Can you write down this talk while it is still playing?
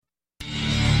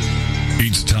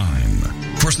It's time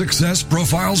for Success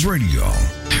Profiles Radio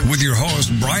with your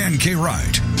host, Brian K.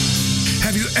 Wright.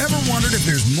 Have you ever wondered if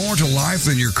there's more to life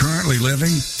than you're currently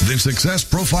living? Then Success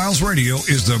Profiles Radio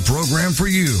is the program for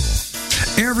you.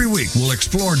 Every week, we'll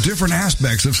explore different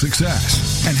aspects of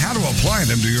success and how to apply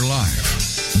them to your life.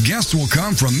 Guests will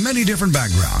come from many different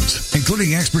backgrounds,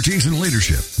 including expertise in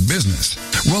leadership, business,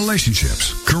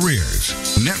 relationships, careers,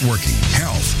 networking,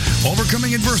 health,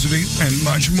 overcoming adversity, and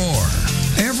much more.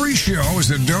 Every show is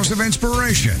a dose of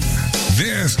inspiration.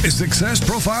 This is Success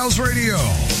Profiles Radio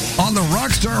on the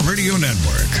Rockstar Radio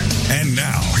Network. And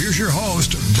now, here's your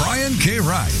host, Brian K.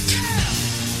 Wright.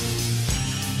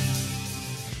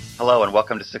 Hello and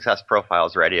welcome to Success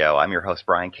Profiles Radio. I'm your host,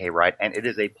 Brian K. Wright, and it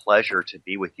is a pleasure to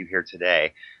be with you here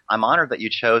today. I'm honored that you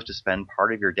chose to spend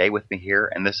part of your day with me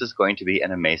here, and this is going to be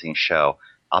an amazing show.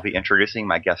 I'll be introducing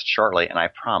my guest shortly, and I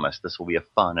promise this will be a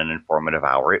fun and informative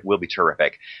hour. It will be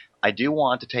terrific. I do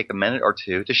want to take a minute or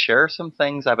two to share some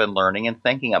things I've been learning and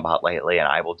thinking about lately, and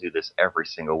I will do this every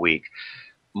single week.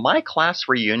 My class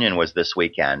reunion was this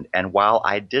weekend, and while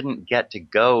I didn't get to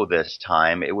go this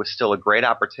time, it was still a great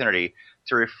opportunity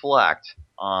to reflect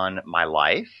on my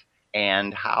life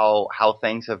and how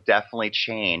things have definitely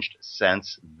changed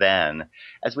since then.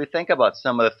 As we think about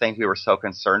some of the things we were so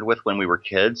concerned with when we were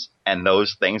kids, and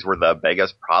those things were the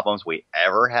biggest problems we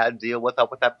ever had to deal with up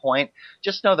at that point,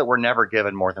 just know that we're never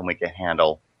given more than we can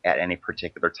handle at any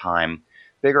particular time.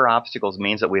 Bigger obstacles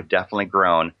means that we've definitely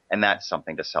grown, and that's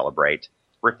something to celebrate.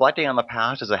 Reflecting on the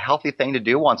past is a healthy thing to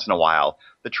do once in a while.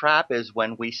 The trap is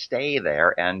when we stay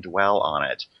there and dwell on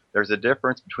it. There's a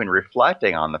difference between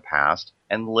reflecting on the past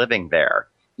and living there.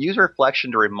 Use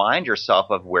reflection to remind yourself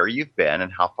of where you've been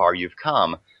and how far you've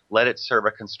come. Let it serve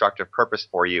a constructive purpose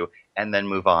for you, and then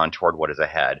move on toward what is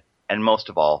ahead. And most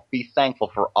of all, be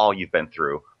thankful for all you've been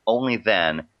through. Only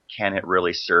then can it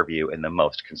really serve you in the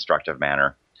most constructive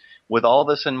manner. With all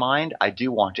this in mind, I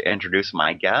do want to introduce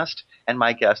my guest, and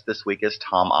my guest this week is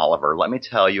Tom Oliver. Let me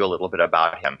tell you a little bit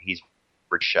about him. He's a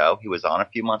show. He was on a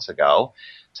few months ago.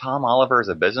 Tom Oliver is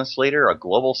a business leader, a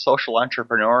global social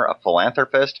entrepreneur, a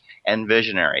philanthropist, and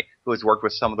visionary who has worked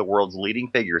with some of the world's leading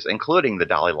figures, including the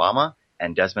Dalai Lama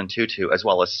and Desmond Tutu, as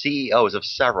well as CEOs of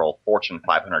several Fortune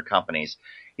 500 companies.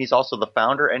 He's also the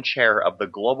founder and chair of the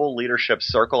Global Leadership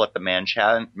Circle at the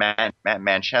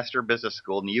Manchester Business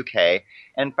School in the UK,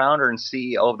 and founder and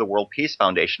CEO of the World Peace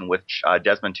Foundation, which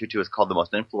Desmond Tutu has called the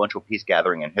most influential peace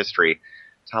gathering in history.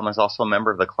 Tom is also a member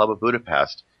of the Club of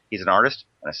Budapest. He's an artist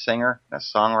and a singer and a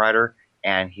songwriter,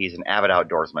 and he's an avid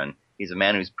outdoorsman. He's a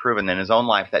man who's proven in his own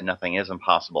life that nothing is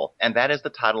impossible, and that is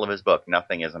the title of his book,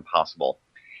 Nothing is Impossible.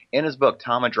 In his book,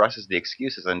 Tom addresses the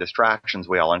excuses and distractions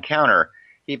we all encounter.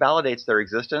 He validates their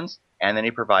existence, and then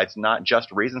he provides not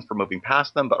just reasons for moving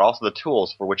past them, but also the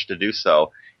tools for which to do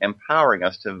so, empowering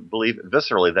us to believe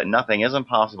viscerally that nothing is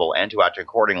impossible and to act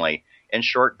accordingly. In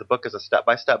short, the book is a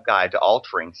step-by-step guide to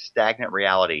altering stagnant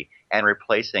reality and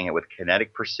replacing it with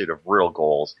kinetic pursuit of real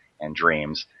goals and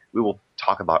dreams. We will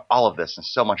talk about all of this and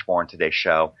so much more in today's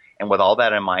show. And with all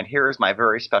that in mind, here is my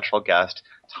very special guest,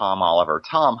 Tom Oliver.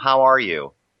 Tom, how are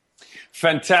you?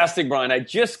 Fantastic, Brian. I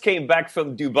just came back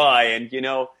from Dubai, and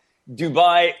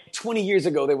Dubai, 20 years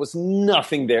ago, there was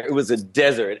nothing there. It was a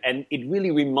desert, and it really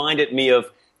reminded me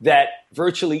of that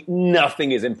virtually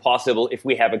nothing is impossible if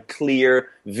we have a clear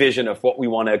vision of what we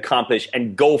want to accomplish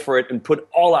and go for it and put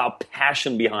all our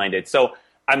passion behind it. So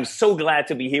I'm so glad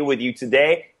to be here with you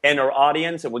today and our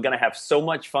audience, and we're going to have so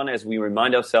much fun as we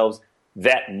remind ourselves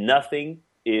that nothing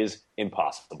is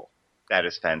impossible. That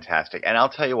is fantastic. And I'll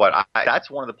tell you what, that's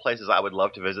one of the places I would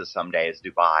love to visit someday is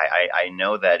Dubai. I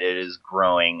know that it is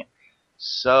growing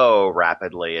so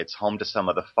rapidly. It's home to some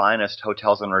of the finest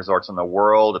hotels and resorts in the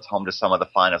world. It's home to some of the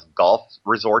finest golf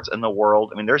resorts in the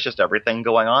world. I mean, there's just everything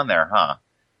going on there, huh?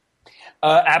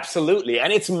 Absolutely.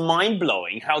 And it's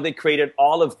mind-blowing how they created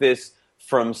all of this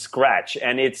from scratch.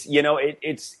 And it's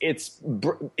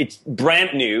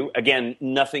brand new. Again,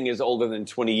 nothing is older than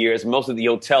 20 years. Most of the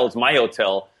hotels, my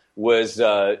hotel, was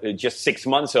just 6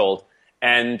 months old,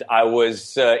 and I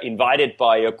was invited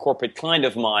by a corporate client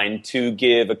of mine to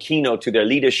give a keynote to their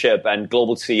leadership and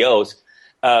global CEOs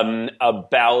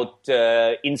about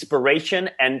inspiration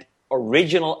and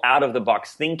original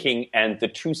out-of-the-box thinking and the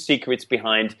true secrets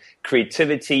behind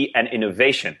creativity and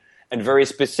innovation. And very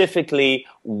specifically,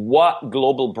 what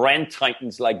global brand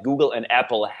titans like Google and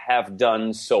Apple have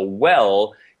done so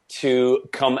well to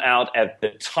come out at the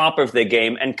top of their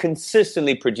game and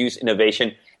consistently produce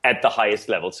innovation at the highest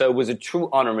level. So it was a true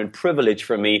honor and privilege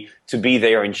for me to be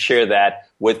there and share that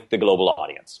with the global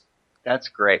audience. That's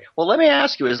great. Well, let me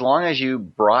ask you, as long as you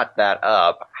brought that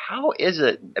up, how is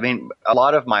it? I mean, a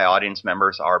lot of my audience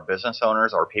members are business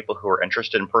owners or people who are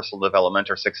interested in personal development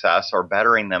or success or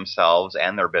bettering themselves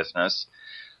and their business.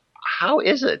 How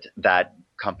is it that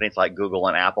companies like Google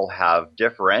and Apple have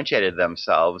differentiated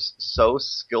themselves so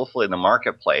skillfully in the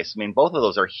marketplace? I mean, both of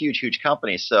those are huge, huge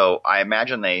companies, so I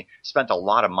imagine they spent a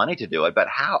lot of money to do it. But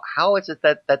how is it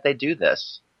that they do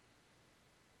this?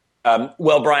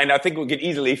 Well, Brian, I think we could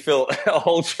easily fill a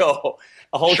whole show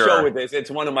Sure. with this. It's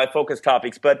one of my focus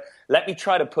topics, but let me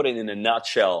try to put it in a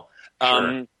nutshell.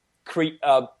 Sure.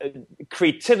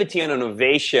 Creativity and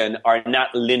innovation are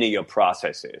not linear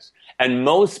processes. And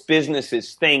most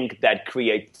businesses think that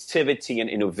creativity and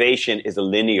innovation is a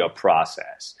linear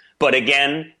process. But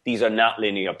again, these are not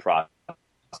linear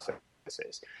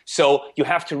processes. So you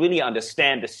have to really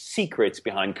understand the secrets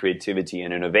behind creativity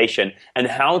and innovation and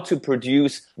how to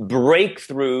produce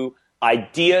breakthrough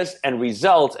ideas and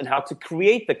results and how to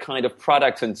create the kind of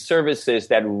products and services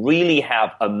that really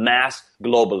have a mass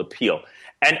global appeal.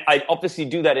 And I obviously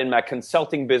do that in my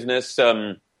consulting business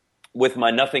with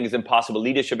my Nothing is Impossible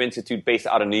Leadership Institute based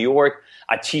out of New York.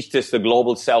 I teach this to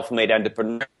global self-made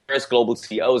entrepreneurs, global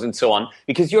CEOs, and so on,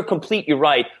 because you're completely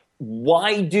right.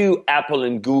 Why do Apple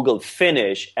and Google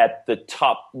finish at the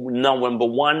top number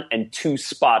 1 and 2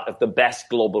 spot of the best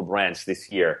global brands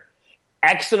this year?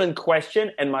 Excellent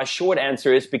question. And my short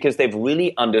answer is because they've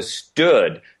really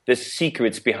understood the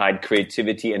secrets behind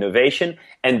creativity and innovation.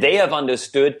 And they have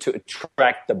understood to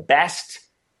attract the best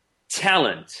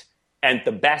talent and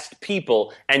the best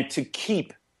people and to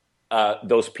keep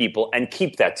those people and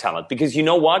keep that talent. Because you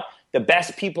know what? The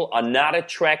best people are not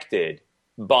attracted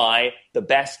by the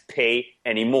best pay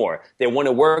anymore. They want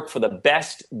to work for the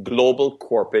best global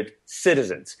corporate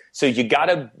citizens. So you got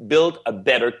to build a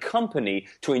better company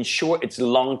to ensure its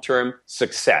long-term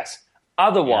success.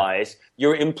 Otherwise,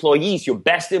 your employees, your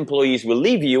best employees will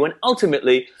leave you, and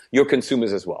ultimately your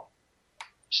consumers as well.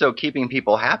 So keeping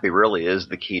people happy really is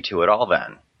the key to it all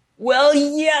then. Well,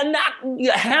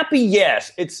 not happy,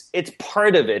 yes. It's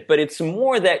part of it, but it's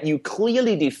more that you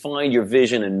clearly define your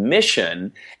vision and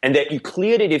mission and that you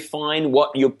clearly define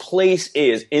what your place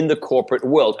is in the corporate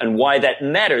world and why that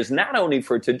matters not only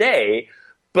for today,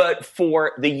 but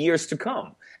for the years to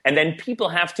come. And then people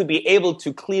have to be able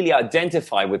to clearly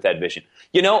identify with that vision.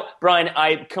 You know, Brian,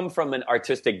 I come from an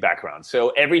artistic background. So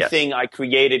everything I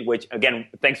created, which, again,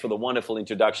 thanks for the wonderful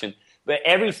introduction, but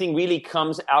everything really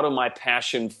comes out of my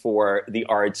passion for the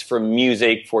arts, for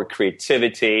music, for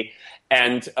creativity.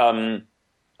 And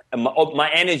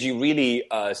my energy really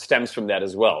stems from that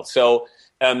as well. So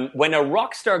when a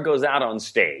rock star goes out on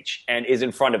stage and is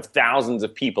in front of thousands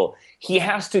of people, he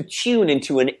has to tune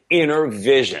into an inner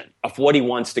vision of what he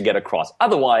wants to get across.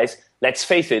 Otherwise, let's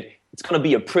face it, it's going to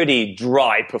be a pretty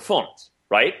dry performance,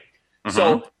 right? Mm-hmm.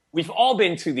 So we've all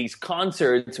been to these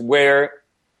concerts where,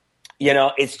 you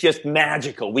know, it's just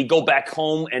magical. We go back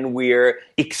home and we're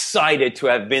excited to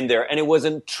have been there. And it was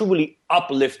a truly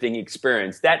uplifting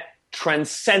experience that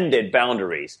transcended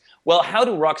boundaries. Well, how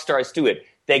do rock stars do it?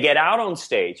 They get out on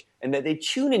stage and then they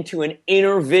tune into an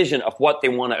inner vision of what they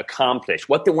want to accomplish,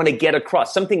 what they want to get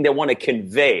across, something they want to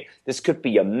convey. This could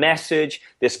be a message.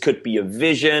 This could be a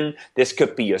vision. This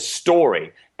could be a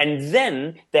story. And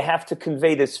then they have to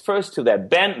convey this first to their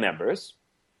band members.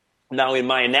 Now, in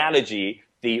my analogy,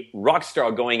 the rock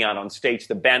star going out on stage,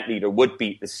 the band leader would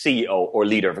be the CEO or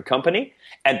leader of a company,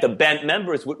 and the band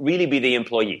members would really be the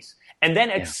employees. And then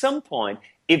at some point,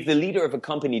 if the leader of a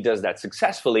company does that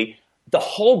successfully, the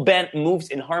whole band moves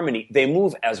in harmony. They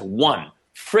move as one.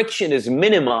 Friction is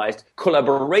minimized.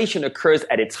 Collaboration occurs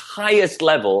at its highest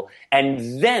level.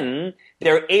 And then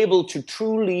they're able to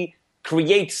truly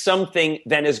create something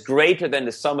that is greater than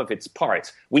the sum of its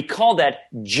parts. We call that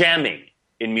jamming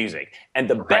in music. And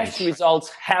the best results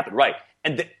happen, right?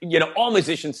 And all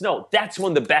musicians know that's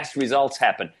when the best results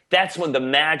happen. That's when the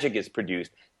magic is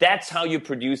produced. That's how you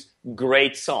produce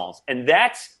great songs. And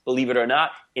that's, believe it or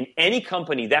not, in any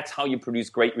company, that's how you produce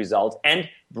great results and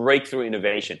breakthrough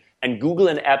innovation. And Google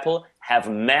and Apple have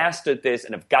mastered this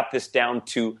and have got this down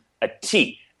to a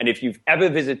T. And if you've ever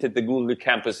visited the Google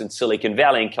campus in Silicon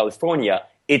Valley in California,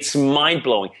 it's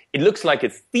mind-blowing. It looks like a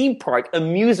theme park,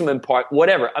 amusement park,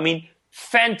 whatever. I mean,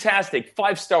 fantastic,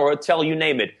 5-star hotel, you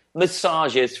name it.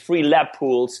 Massages, free lap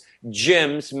pools,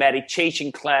 gyms,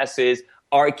 meditation classes,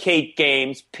 arcade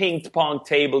games, ping pong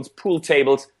tables, pool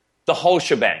tables, the whole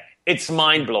shebang. It's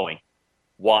mind-blowing.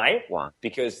 Why?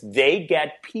 Because they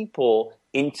get people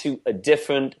into a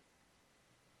different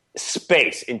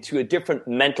space, into a different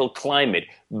mental climate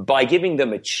by giving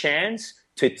them a chance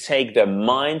to take their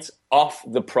minds off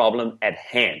the problem at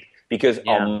hand. because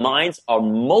our minds are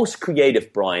most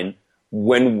creative, Brian,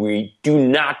 when we do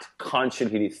not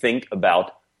consciously think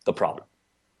about the problem.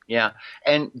 Yeah.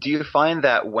 And do you find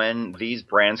that when these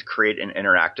brands create an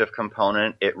interactive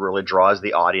component, it really draws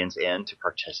the audience in to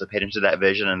participate into that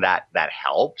vision, and that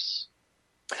helps?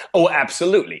 Oh,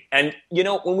 absolutely. And,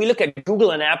 when we look at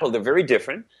Google and Apple, they're very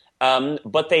different,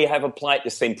 but they have applied the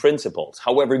same principles.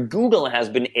 However, Google has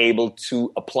been able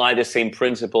to apply the same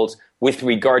principles with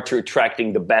regard to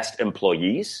attracting the best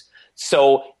employees.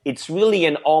 So it's really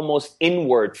an almost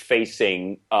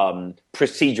inward-facing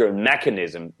procedure and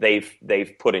mechanism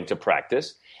they've put into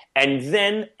practice. And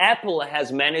then Apple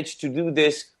has managed to do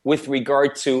this with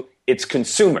regard to its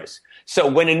consumers. So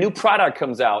when a new product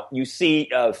comes out, you see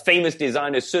famous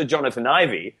designer Sir Jonathan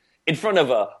Ive in front of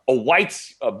a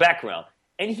white background,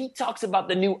 and he talks about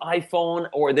the new iPhone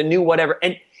or the new whatever,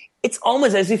 and it's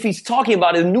almost as if he's talking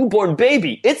about a newborn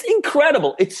baby. It's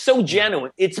incredible. It's so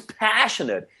genuine. It's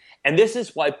passionate. And this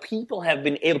is why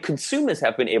consumers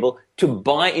have been able to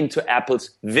buy into Apple's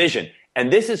vision.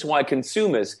 And this is why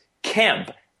consumers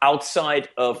camp outside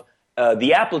of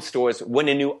the Apple stores when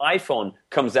a new iPhone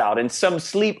comes out. And some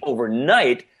sleep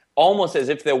overnight, almost as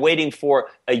if they're waiting for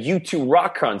a U2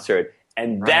 rock concert.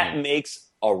 And that makes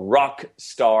a rock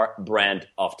star brand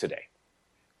of today.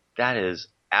 That is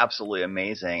absolutely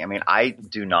amazing. I mean, I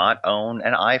do not own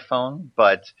an iPhone,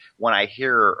 but when I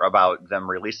hear about them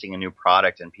releasing a new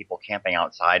product and people camping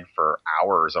outside for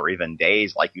hours or even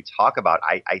days like you talk about,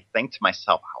 I think to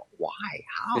myself, why?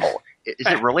 How? Is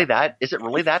it really that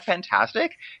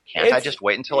fantastic? Can't I just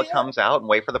wait until it comes out and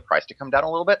wait for the price to come down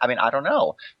a little bit? I mean, I don't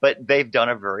know. But they've done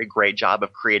a very great job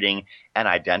of creating an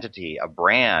identity, a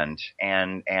brand,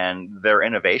 and their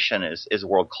innovation is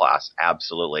world class.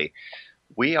 Absolutely.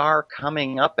 We are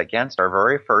coming up against our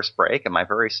very first break, and my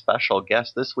very special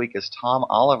guest this week is Tom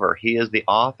Oliver. He is the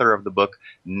author of the book,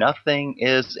 Nothing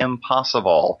is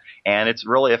Impossible, and it's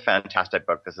really a fantastic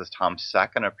book. This is Tom's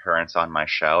second appearance on my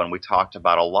show, and we talked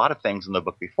about a lot of things in the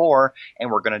book before,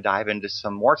 and we're going to dive into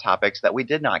some more topics that we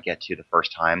did not get to the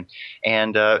first time.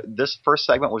 And this first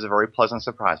segment was a very pleasant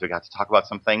surprise. We got to talk about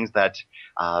some things that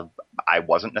I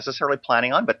wasn't necessarily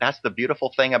planning on, but that's the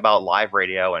beautiful thing about live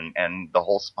radio and the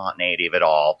whole spontaneity of it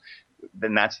all.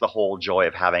 Then that's the whole joy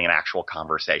of having an actual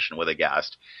conversation with a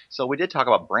guest. So we did talk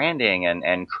about branding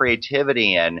and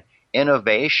creativity and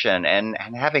innovation and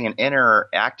having an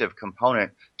interactive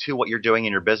component to what you're doing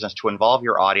in your business to involve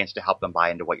your audience to help them buy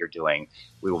into what you're doing.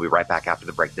 We will be right back after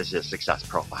the break. This is Success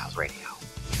Profiles Radio.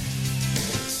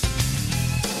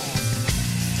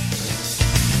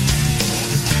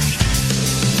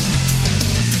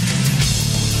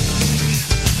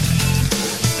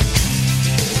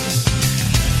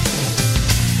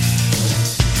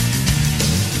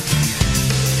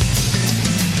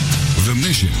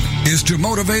 Is to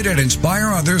motivate and inspire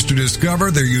others to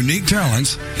discover their unique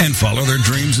talents and follow their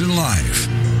dreams in life.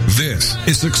 This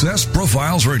is Success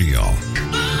Profiles Radio.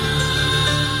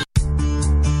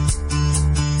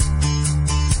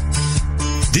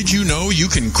 Did you know you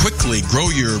can quickly grow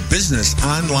your business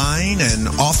online and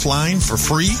offline for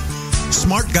free?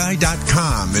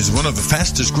 SmartGuy.com is one of the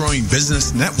fastest growing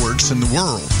business networks in the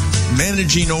world,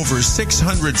 managing over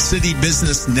 600 city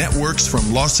business networks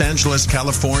from Los Angeles,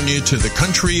 California to the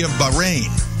country of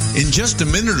Bahrain. In just a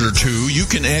minute or two, you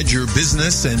can add your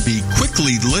business and be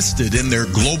quickly listed in their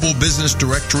global business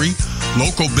directory,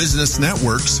 local business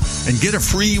networks, and get a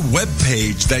free web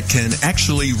page that can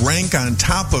actually rank on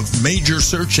top of major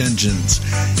search engines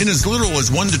in as little as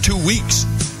 1 to 2 weeks.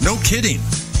 No kidding.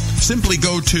 Simply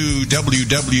go to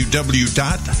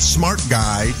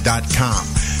www.smartguy.com.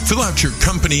 Fill out your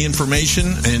company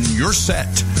information and you're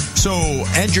set. So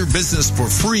add your business for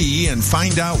free and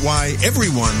find out why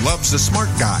everyone loves a smart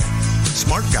guy.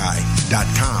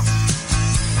 Smartguy.com.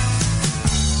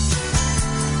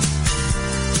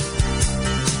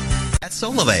 At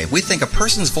Solivay, we think a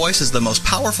person's voice is the most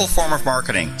powerful form of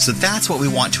marketing, so that's what we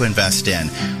want to invest in.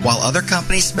 While other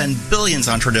companies spend billions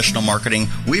on traditional marketing,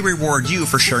 we reward you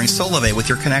for sharing Solivay with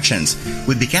your connections.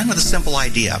 We began with a simple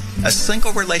idea. A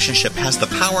single relationship has the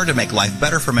power to make life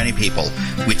better for many people.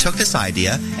 We took this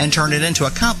idea and turned it into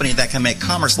a company that can make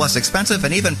commerce less expensive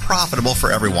and even profitable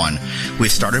for everyone.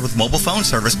 We've started with mobile phone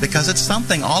service because it's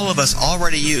something all of us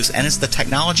already use, and it's the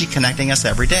technology connecting us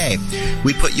every day.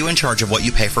 We put you in charge of what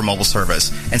you pay for mobile service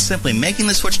service. And simply making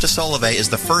the switch to Solivay is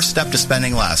the first step to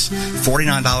spending less.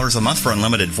 $49 a month for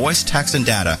unlimited voice, text, and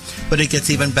data. But it gets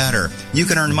even better. You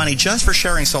can earn money just for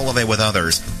sharing Solivay with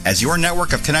others. As your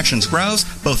network of connections grows,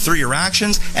 both through your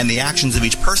actions and the actions of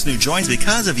each person who joins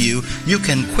because of you, you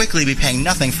can quickly be paying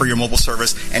nothing for your mobile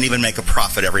service and even make a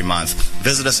profit every month.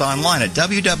 Visit us online at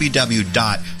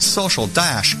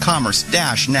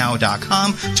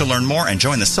www.social-commerce-now.com to learn more and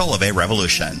join the Solivay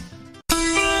revolution.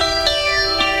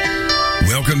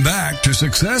 Welcome back to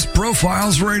Success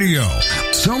Profiles Radio.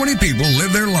 So many people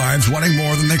live their lives wanting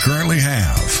more than they currently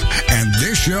have. And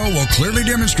this show will clearly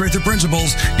demonstrate the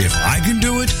principles, if I can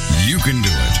do it, you can do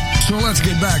it. So let's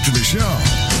get back to the show.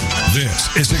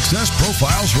 This is Success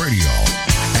Profiles Radio.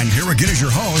 And here again is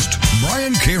your host,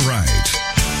 Brian K. Wright.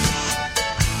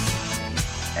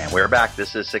 And we're back.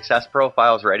 This is Success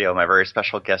Profiles Radio. My very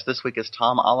special guest this week is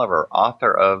Tom Oliver,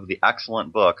 author of the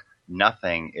excellent book,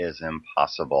 Nothing is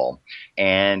Impossible.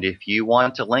 And if you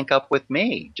want to link up with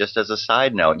me, just as a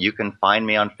side note, you can find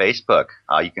me on Facebook.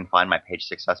 You can find my page,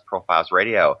 Success Profiles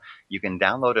Radio. You can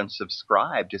download and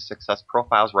subscribe to Success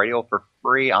Profiles Radio for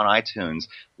free on iTunes.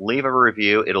 Leave a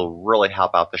review. It'll really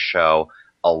help out the show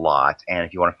a lot. And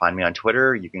if you want to find me on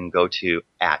Twitter, you can go to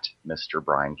 @Mr.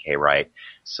 Brian K. Wright.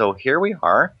 So here we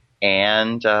are.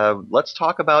 And let's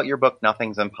talk about your book,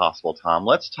 Nothing's Impossible, Tom.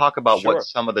 Let's talk about what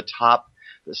some of the top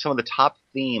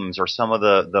themes or some of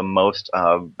the most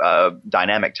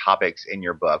dynamic topics in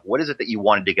your book. What is it that you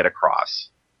wanted to get across?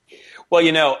 Well,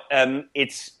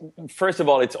 it's first of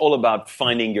all, it's all about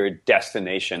finding your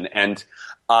destination. And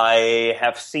I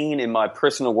have seen in my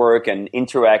personal work and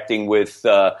interacting with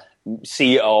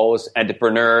CEOs,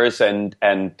 entrepreneurs, and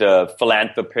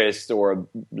philanthropists or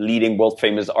leading world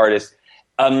famous artists,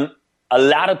 a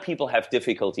lot of people have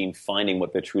difficulty in finding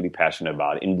what they're truly passionate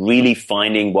about, in really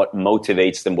finding what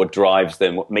motivates them, what drives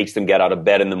them, what makes them get out of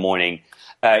bed in the morning.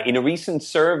 In a recent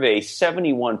survey,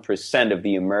 71% of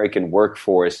the American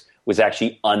workforce was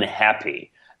actually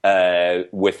unhappy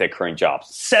with their current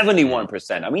jobs.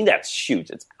 71%. I mean, that's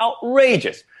huge. It's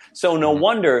outrageous. So no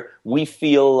wonder we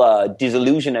feel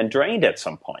disillusioned and drained at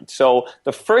some point. So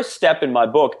the first step in my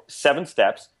book, 7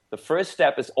 steps, the first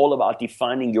step is all about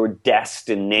defining your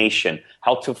destination,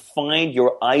 how to find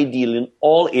your ideal in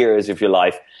all areas of your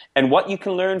life, and what you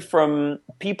can learn from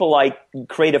people like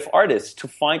creative artists to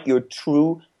find your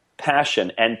true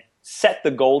passion and set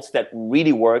the goals that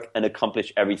really work and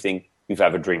accomplish everything you've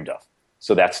ever dreamed of.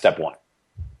 So that's step 1.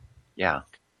 Yeah,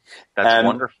 that's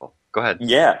wonderful. Go ahead.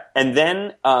 Yeah, and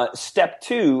then step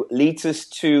 2 leads us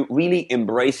to really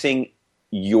embracing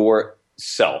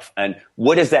yourself. And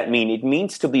what does that mean? It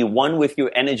means to be one with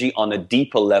your energy on a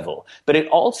deeper level. But it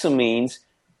also means,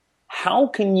 how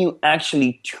can you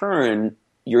actually turn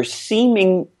your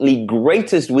seemingly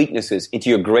greatest weaknesses into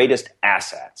your greatest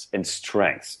assets and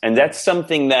strengths? And that's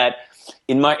something that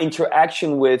in my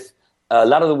interaction with a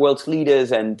lot of the world's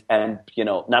leaders and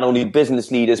not only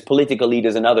business leaders, political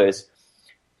leaders and others,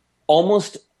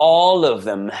 almost all of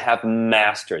them have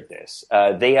mastered this.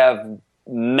 They have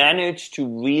managed to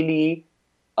really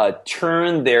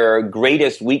turn their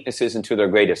greatest weaknesses into their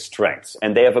greatest strengths.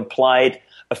 And they have applied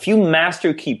a few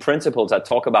master key principles I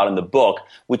talk about in the book,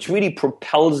 which really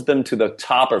propels them to the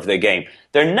top of their game.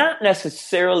 They're not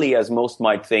necessarily, as most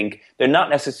might think, they're not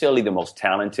necessarily the most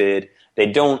talented. They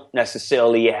don't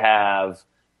necessarily have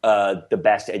the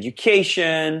best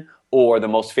education or the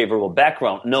most favorable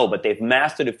background. No, but they've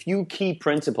mastered a few key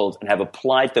principles and have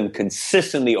applied them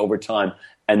consistently over time.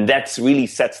 And that really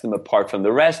sets them apart from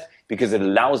the rest, because it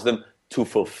allows them to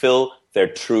fulfill their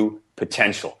true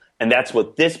potential. And that's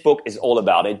what this book is all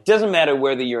about. It doesn't matter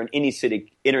whether you're an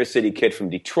inner city kid from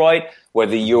Detroit,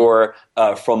 whether you're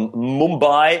from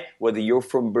Mumbai, whether you're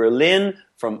from Berlin,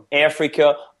 from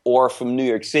Africa, or from New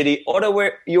York City, or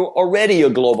where you're already a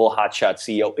global hotshot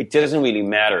CEO. It doesn't really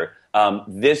matter.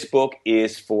 This book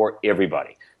is for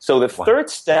everybody. So the third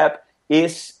step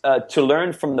is to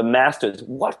learn from the masters.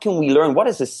 What can we learn? What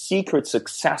is a secret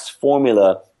success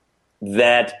formula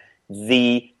that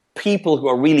the people who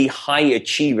are really high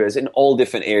achievers in all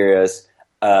different areas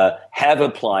have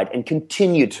applied and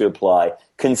continue to apply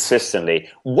consistently?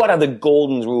 What are the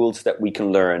golden rules that we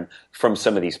can learn from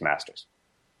some of these masters?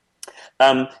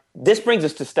 This brings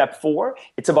us to step 4.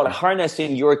 It's about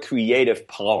harnessing your creative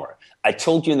power. I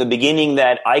told you in the beginning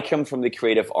that I come from the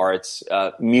creative arts.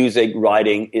 Music,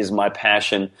 writing is my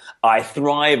passion. I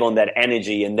thrive on that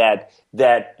energy and that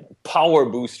power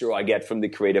booster I get from the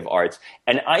creative arts.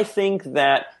 And I think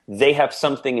that they have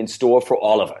something in store for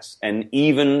all of us. And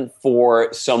even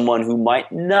for someone who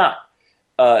might not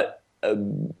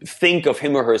think of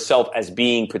him or herself as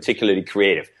being particularly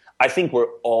creative. I think we're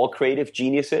all creative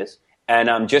geniuses. And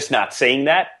I'm just not saying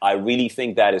that. I really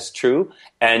think that is true.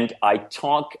 And I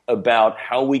talk about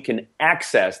how we can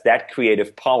access that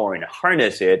creative power and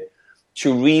harness it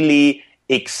to really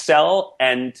excel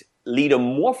and lead a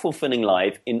more fulfilling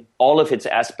life in all of its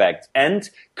aspects and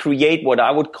create what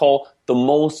I would call the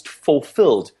most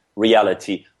fulfilled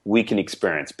reality we can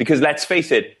experience. Because let's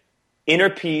face it, inner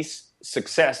peace,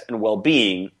 success, and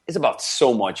well-being is about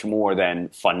so much more than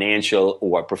financial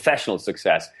or professional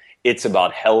success. It's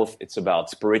about health. It's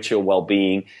about spiritual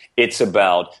well-being. It's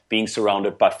about being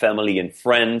surrounded by family and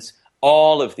friends,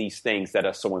 all of these things that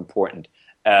are so important.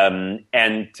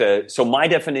 So my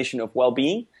definition of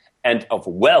well-being and of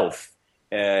wealth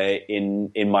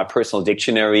in my personal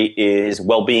dictionary is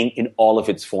well-being in all of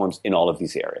its forms in all of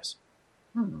these areas.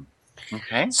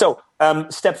 Okay. So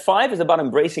step 5 is about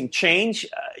embracing change.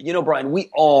 Brian, we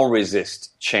all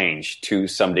resist change to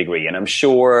some degree, and I'm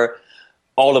sure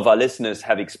all of our listeners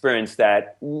have experienced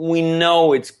that. We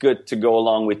know it's good to go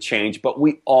along with change, but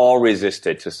we all resist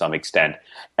it to some extent.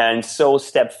 And so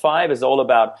step 5 is all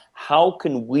about how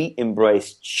can we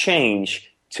embrace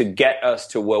change to get us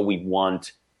to where we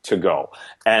want to go.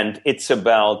 And it's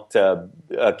about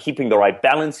keeping the right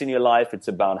balance in your life. It's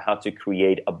about how to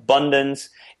create abundance.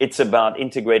 It's about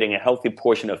integrating a healthy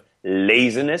portion of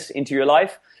laziness into your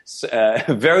life.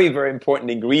 Very, very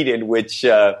important ingredient, which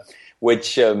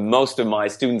most of my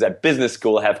students at business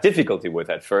school have difficulty with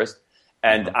at first.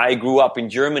 And I grew up in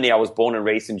Germany. I was born and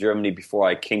raised in Germany before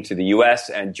I came to the US,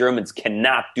 and Germans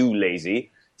cannot do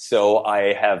lazy. So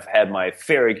I have had my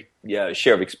fair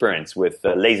share of experience with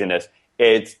laziness.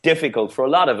 It's difficult for a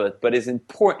lot of us, but it's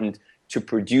important to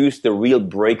produce the real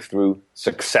breakthrough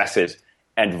successes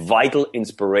and vital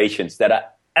inspirations that are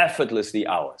effortlessly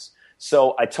ours.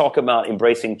 So I talk about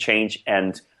embracing change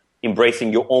and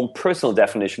embracing your own personal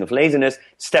definition of laziness.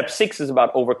 Step 6 is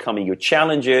about overcoming your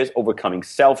challenges, overcoming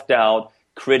self-doubt,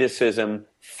 criticism,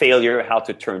 failure, how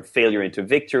to turn failure into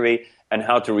victory, and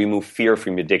how to remove fear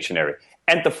from your dictionary.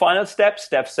 And the final step,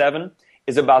 step 7,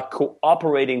 is about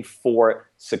cooperating for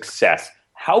success.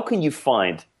 How can you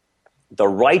find the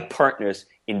right partners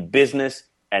in business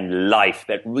and life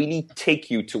that really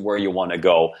take you to where you want to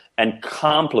go and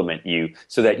complement you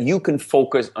so that you can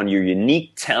focus on your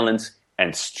unique talents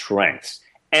and strengths?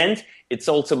 And it's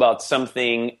also about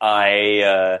something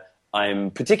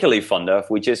I'm particularly fond of,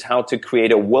 which is how to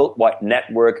create a worldwide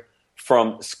network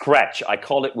from scratch. I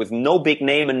call it with no big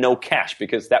name and no cash,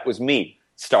 because that was me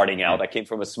starting out. I came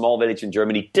from a small village in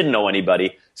Germany, didn't know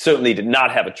anybody, certainly did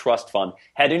not have a trust fund,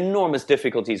 had enormous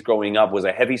difficulties growing up, was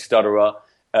a heavy stutterer,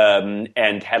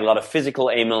 and had a lot of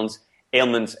physical ailments.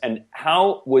 And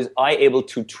how was I able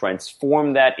to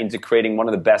transform that into creating one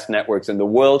of the best networks in the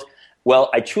world? Well,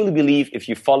 I truly believe if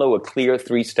you follow a clear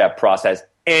 3-step process,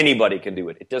 anybody can do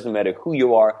it. It doesn't matter who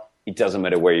you are. It doesn't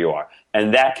matter where you are.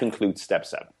 And that concludes step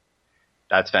 7.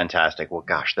 That's fantastic. Well,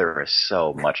 gosh, there is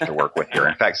so much to work with here.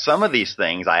 In fact, some of these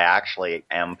things I actually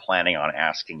am planning on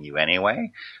asking you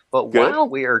anyway. But while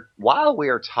we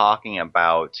are talking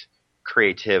about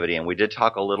creativity, and we did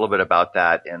talk a little bit about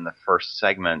that in the first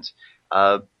segment,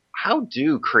 how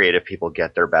do creative people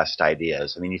get their best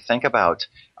ideas? I mean, you think about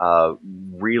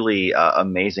really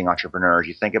amazing entrepreneurs.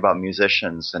 You think about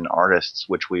musicians and artists,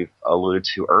 which we've alluded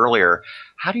to earlier.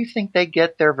 How do you think they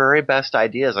get their very best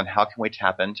ideas, and how can we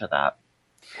tap into that?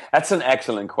 That's an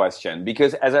excellent question,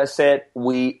 because as I said,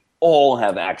 we all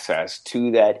have access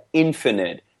to that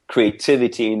infinite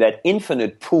creativity, that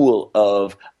infinite pool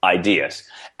of ideas.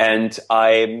 And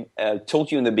I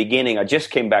told you in the beginning, I just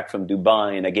came back from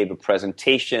Dubai and I gave a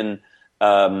presentation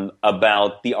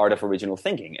about the art of original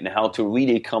thinking and how to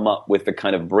really come up with the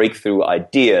kind of breakthrough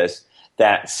ideas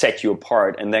that set you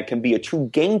apart and that can be a true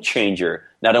game changer,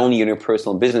 not only in your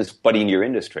personal business, but in your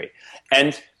industry.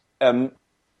 And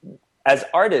as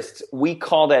artists, we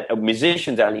call that,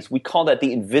 musicians at least, we call that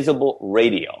the invisible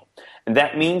radio. And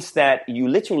that means that you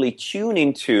literally tune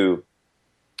into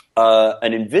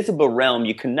an invisible realm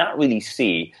you cannot really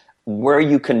see, where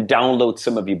you can download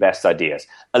some of your best ideas.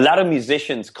 A lot of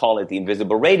musicians call it the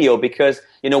invisible radio because,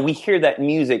 we hear that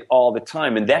music all the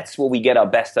time, and that's where we get our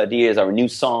best ideas, our new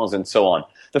songs, and so on.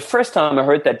 The first time I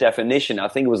heard that definition, I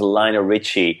think it was Lionel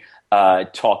Richie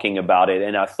talking about it,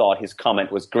 and I thought his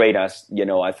comment was great. I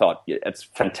thought it's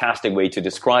a fantastic way to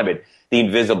describe it, the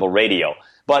invisible radio.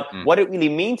 But what it really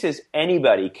means is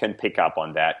anybody can pick up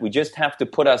on that. We just have to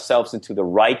put ourselves into the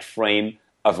right frame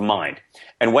of mind.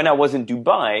 And when I was in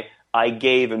Dubai, I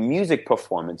gave a music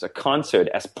performance, a concert,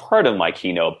 as part of my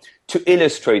keynote to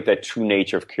illustrate that true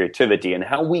nature of creativity and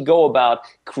how we go about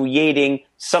creating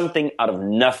something out of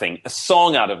nothing, a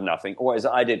song out of nothing, or as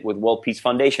I did with World Peace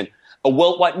Foundation, a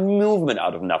worldwide movement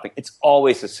out of nothing. It's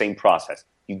always the same process.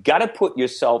 You got to put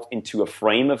yourself into a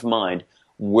frame of mind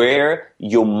where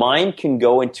your mind can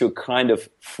go into a kind of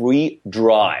free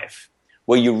drive,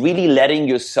 where you're really letting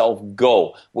yourself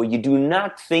go, where you do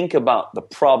not think about the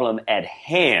problem at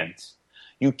hand.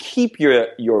 You keep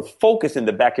your focus in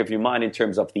the back of your mind in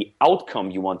terms of the outcome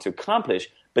you want to accomplish,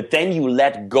 but then you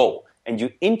let go and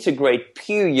you integrate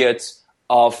periods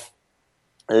of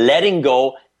letting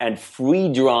go and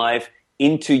free drive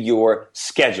into your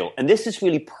schedule. And this is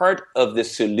really part of the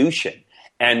solution.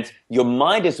 And your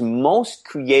mind is most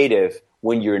creative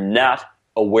when you're not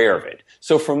aware of it.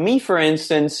 So for me, for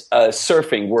instance,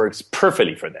 surfing works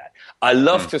perfectly for that. I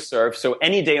love to surf, so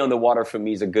any day on the water for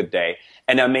me is a good day.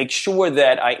 And I make sure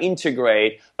that I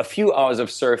integrate a few hours of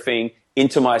surfing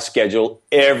into my schedule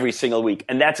every single week.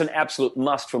 And that's an absolute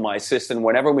must for my assistant.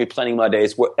 Whenever we're planning my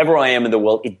days, wherever I am in the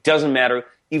world, it doesn't matter.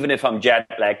 Even if I'm jet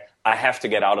lagged, I have to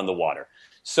get out on the water.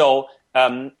 So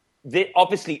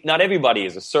obviously, not everybody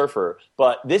is a surfer,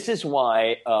 but this is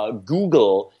why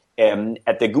Google,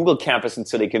 at the Google campus in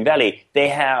Silicon Valley, they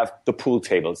have the pool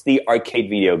tables, the arcade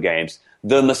video games,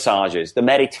 the massages, the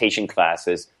meditation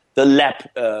classes, the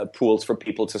lap pools for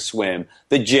people to swim,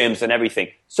 the gyms and everything.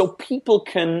 So people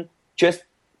can just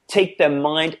take their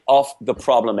mind off the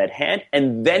problem at hand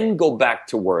and then go back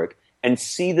to work and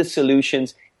see the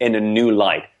solutions in a new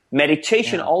light.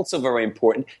 Meditation also very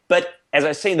important, but as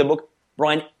I say in the book,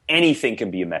 Brian, anything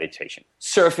can be a meditation.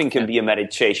 Surfing can be a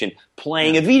meditation.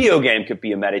 Playing a video game could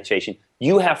be a meditation.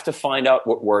 You have to find out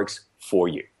what works for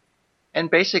you. And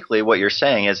basically what you're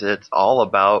saying is it's all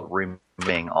about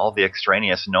removing all the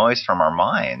extraneous noise from our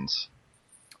minds.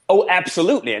 Oh,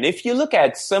 absolutely. And if you look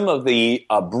at some of the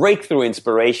breakthrough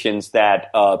inspirations that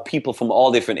people from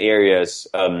all different areas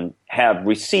have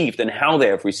received and how they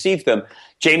have received them,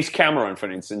 James Cameron, for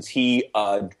instance, he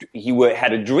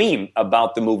had a dream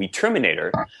about the movie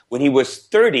Terminator when he was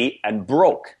 30 and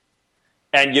broke.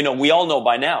 And, you know, we all know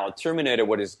by now, Terminator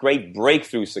was his great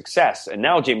breakthrough success. And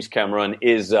now James Cameron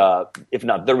is, if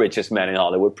not the richest man in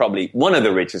Hollywood, probably one of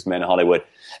the richest men in Hollywood.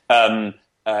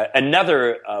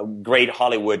 Another great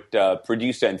Hollywood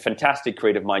producer and fantastic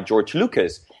creative mind, George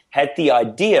Lucas, had the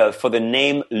idea for the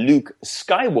name Luke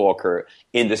Skywalker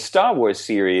in the Star Wars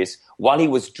series while he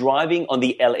was driving on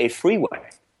the LA freeway.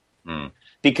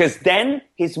 Because then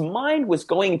his mind was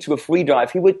going into a free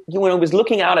drive. He was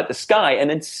looking out at the sky, and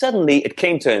then suddenly it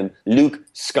came to him, Luke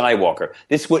Skywalker.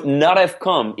 This would not have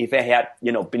come if he had,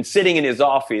 been sitting in his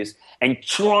office and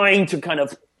trying to kind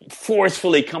of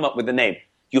forcefully come up with the name.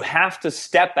 You have to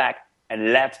step back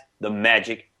and let the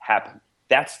magic happen.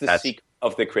 That's the secret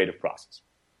of the creative process.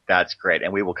 That's great.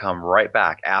 And we will come right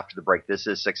back after the break. This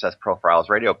is Success Profiles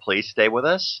Radio. Please stay with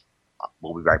us.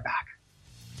 We'll be right back.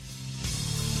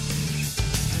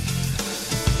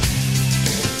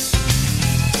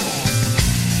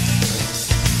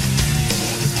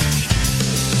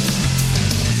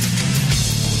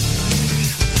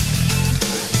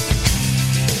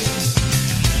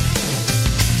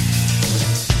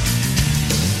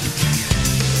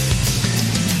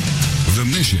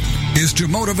 Is to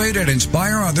motivate and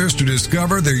inspire others to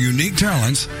discover their unique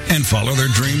talents and follow their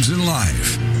dreams in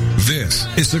life. This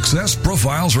is Success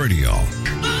Profiles Radio.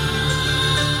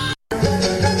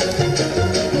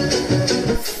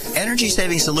 Energy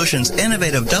Saving Solutions'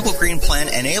 innovative Double Green Plan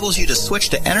enables you to switch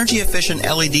to energy-efficient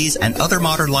LEDs and other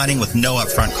modern lighting with no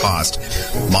upfront cost.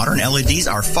 Modern LEDs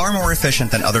are far more efficient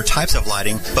than other types of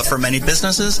lighting, but for many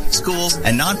businesses, schools,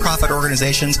 and nonprofit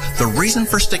organizations, the reason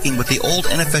for sticking with the old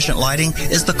inefficient lighting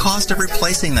is the cost of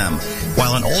replacing them.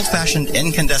 While an old-fashioned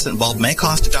incandescent bulb may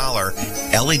cost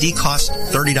 $1, LED costs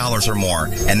 $30 or more,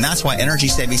 and that's why Energy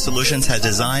Saving Solutions has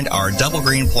designed our Double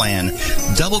Green Plan.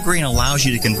 Double Green allows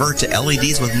you to convert to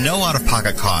LEDs with no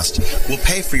out-of-pocket cost. We'll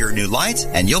pay for your new lights,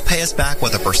 and you'll pay us back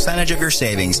with a percentage of your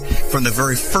savings. From the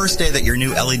very first day that your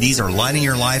new LEDs are lighting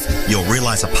your life, you'll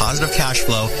realize a positive cash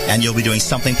flow, and you'll be doing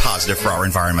something positive for our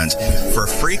environment. For a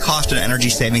free cost and energy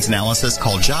savings analysis,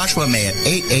 call Joshua May at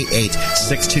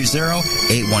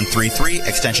 888-620-8133,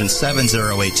 extension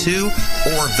 7082,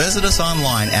 or visit us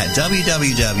online at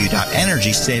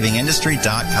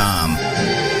www.energysavingindustry.com.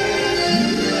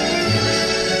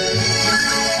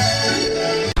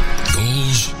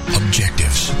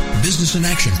 Business and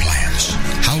action plans.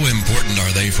 How important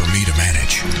are they for me to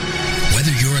manage?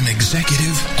 Whether you're an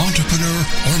executive, entrepreneur,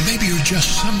 or maybe you're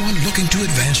just someone looking to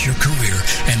advance your career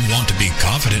and want to be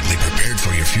confidently prepared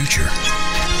for your future,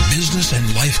 business and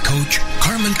life coach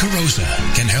Carmen Carosa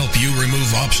can help you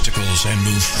remove obstacles and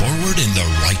move forward in the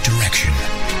right direction.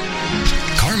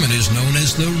 Carmen is known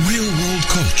as the real-world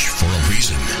coach for a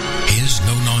reason. His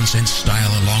no-nonsense style,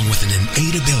 along with an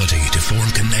innate ability to form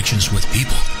connections with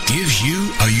people, gives you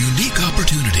a unique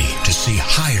opportunity to see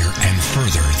higher and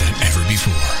further than ever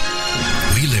before.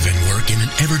 We live and work in an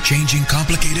ever-changing,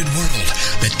 complicated world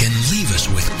that can leave us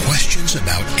with questions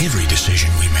about every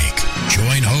decision we make.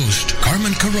 Join host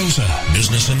Carmen Carroza,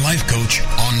 business and life coach,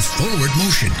 on Forward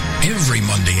Motion every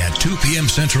Monday at 2 p.m.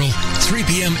 Central, 3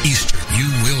 p.m. Eastern. You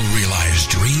will realize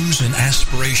dreams and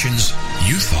aspirations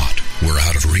you thought were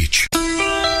out of reach.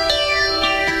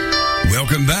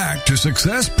 Welcome back to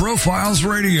Success Profiles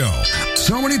Radio.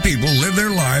 So many people live their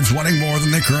lives wanting more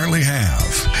than they currently have.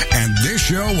 And this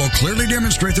show will clearly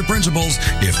demonstrate the principles,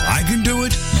 if I can do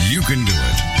it, you can do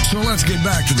it. So let's get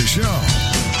back to the show.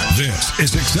 This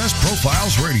is Success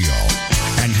Profiles Radio.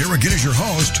 And here again is your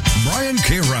host, Brian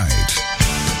K. Wright.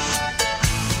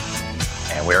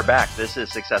 And we're back. This is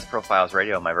Success Profiles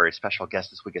Radio. My very special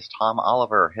guest this week is Tom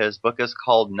Oliver. His book is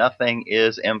called Nothing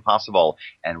is Impossible.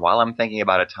 And while I'm thinking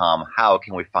about it, Tom, how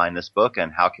can we find this book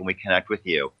and how can we connect with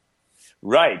you?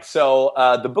 Right. So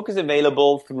the book is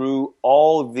available through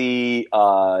all the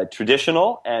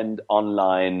traditional and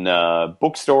online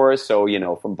bookstores. So,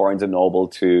 from Barnes & Noble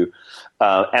to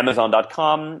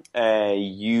Amazon.com.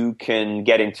 You can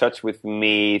get in touch with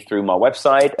me through my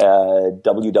website,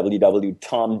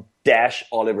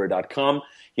 www.tom-oliver.com.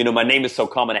 My name is so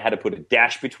common I had to put a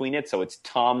dash between it, so it's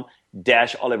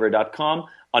tom-oliver.com.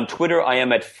 On Twitter, I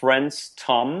am at Friends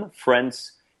Tom,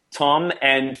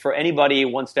 and for anybody who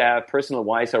wants to have personal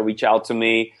advice or reach out to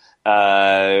me,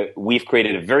 we've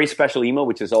created a very special email,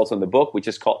 which is also in the book, which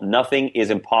is called Nothing is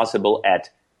Impossible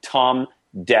at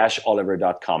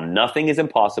tom-oliver.com. Nothing is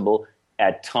impossible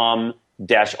at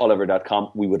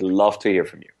tom-oliver.com. We would love to hear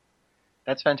from you.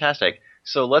 That's fantastic.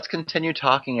 So let's continue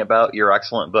talking about your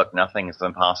excellent book, Nothing is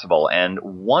Impossible. And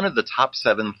one of the top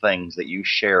 7 things that you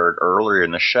shared earlier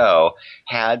in the show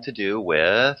had to do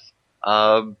with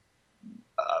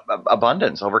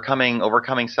abundance,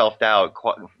 overcoming self-doubt,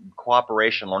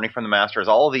 cooperation, learning from the masters,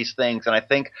 all of these things. And I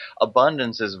think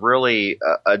abundance is really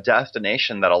a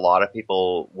destination that a lot of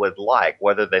people would like,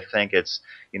 whether they think it's,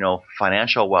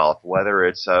 financial wealth, whether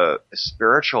it's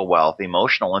spiritual wealth,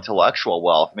 emotional, intellectual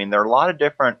wealth. I mean, there are a lot of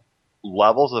different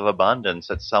levels of abundance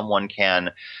that someone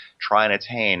can try and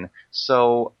attain.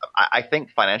 So I think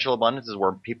financial abundance is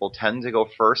where people tend to go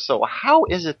first. So how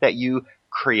is it that you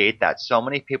create that? So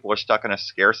many people are stuck in a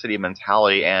scarcity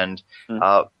mentality and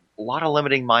a lot of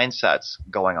limiting mindsets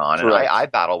going on. Correct. And I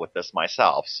battle with this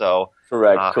myself. So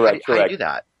correct. How do you do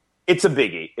that? It's a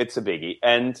biggie.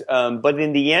 And but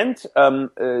in the end,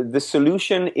 the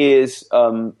solution is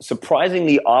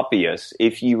surprisingly obvious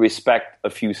if you respect a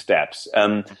few steps.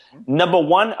 Number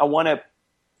one, I want to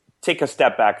take a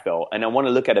step back, though, and I want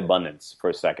to look at abundance for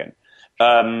a second.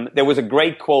 There was a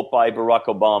great quote by Barack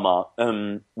Obama,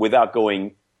 without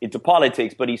going into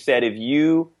politics, but he said, if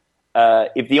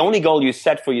the only goal you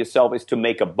set for yourself is to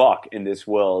make a buck in this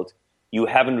world, you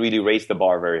haven't really raised the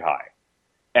bar very high.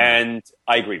 And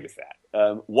I agree with that.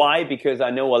 Why? Because I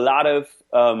know a lot of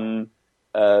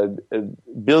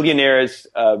billionaires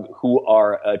who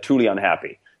are truly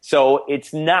unhappy. So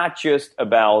it's not just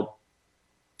about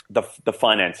the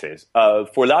finances.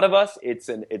 For a lot of us, it's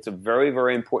a very,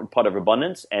 very important part of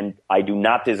abundance, and I do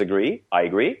not disagree. I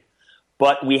agree.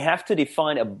 But we have to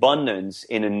define abundance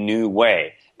in a new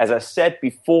way. As I said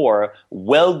before,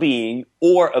 well-being,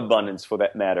 or abundance for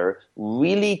that matter,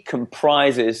 really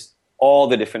comprises all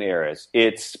the different areas.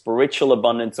 It's spiritual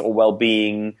abundance or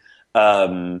well-being.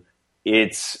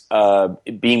 It's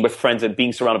being with friends and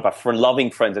being surrounded by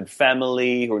loving friends and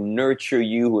family who nurture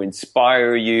you, who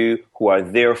inspire you, who are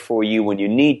there for you when you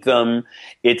need them.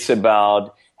 It's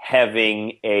about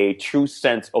having a true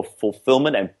sense of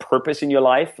fulfillment and purpose in your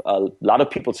life. A lot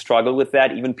of people struggle with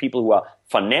that. Even people who are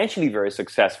financially very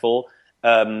successful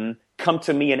come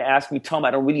to me and ask me, Tom, I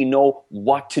don't really know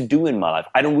what to do in my life.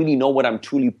 I don't really know what I'm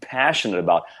truly passionate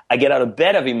about. I get out of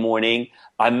bed every morning.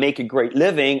 I make a great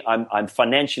living. I'm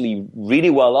financially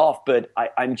really well off, but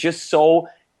I'm just so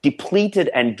depleted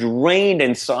and drained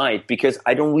inside because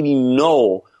I don't really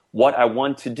know what I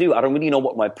want to do. I don't really know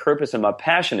what my purpose and my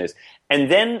passion is.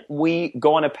 And then we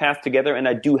go on a path together, and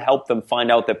I do help them find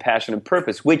out their passion and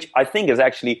purpose, which I think is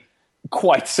actually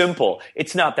quite simple.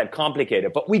 It's not that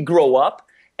complicated, but we grow up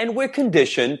and we're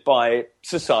conditioned by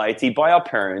society, by our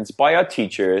parents, by our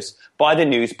teachers, by the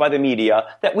news, by the media,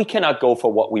 that we cannot go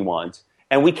for what we want.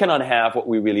 And we cannot have what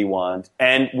we really want.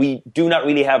 And we do not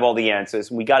really have all the answers.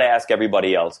 We got to ask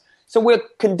everybody else. So we're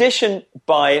conditioned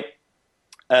by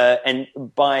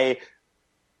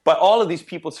by all of these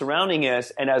people surrounding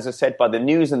us, and as I said, by the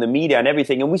news and the media and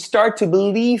everything, and we start to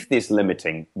believe these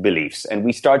limiting beliefs, and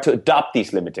we start to adopt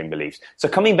these limiting beliefs. So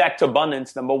coming back to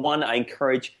abundance, number one, I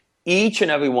encourage each and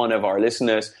every one of our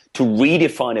listeners to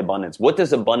redefine abundance. What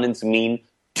does abundance mean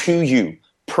to you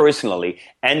personally?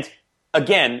 And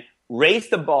again, raise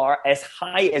the bar as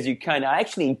high as you can. I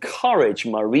actually encourage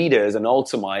my readers and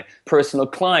also my personal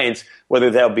clients, whether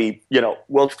they'll be,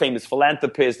 world famous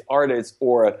philanthropists, artists,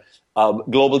 or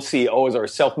global CEOs or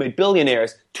self-made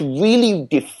billionaires, to really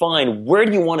define where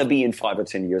do you want to be in 5 or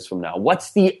 10 years from now?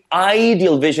 What's the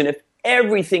ideal vision if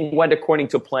everything went according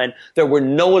to plan? There were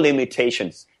no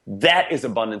limitations. That is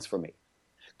abundance for me.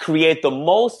 Create the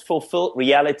most fulfilled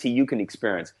reality you can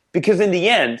experience. Because in the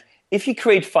end, if you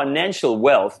create financial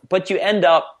wealth, but you end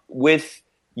up with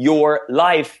your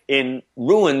life in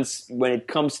ruins when it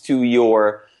comes to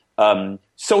your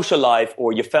social life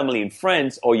or your family and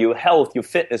friends or your health, your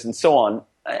fitness, and so on,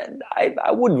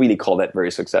 I wouldn't really call that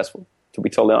very successful, to be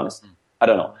totally honest. I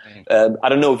don't know. I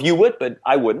don't know if you would, but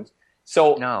I wouldn't.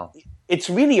 So no. It's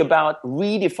really about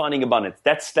redefining abundance.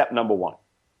 That's step number one.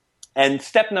 And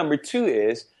step number two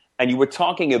is, and you were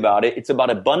talking about it, it's about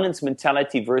abundance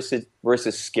mentality versus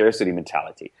scarcity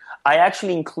mentality. I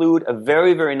actually include a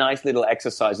very, very nice little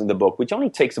exercise in the book, which only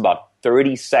takes about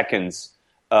 30 seconds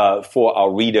for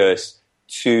our readers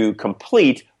to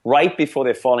complete right before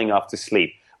they're falling off to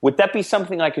sleep. Would that be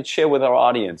something I could share with our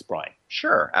audience, Brian?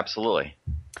 Sure, absolutely.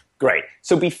 Great.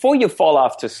 So before you fall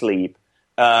off to sleep,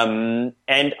 and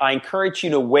I encourage you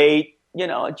to wait,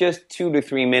 just 2 to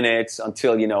 3 minutes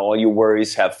until, all your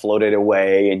worries have floated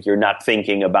away and you're not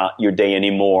thinking about your day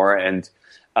anymore, and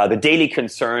the daily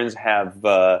concerns have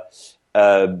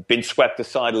been swept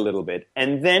aside a little bit.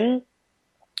 And then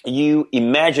you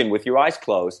imagine, with your eyes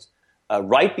closed,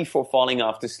 right before falling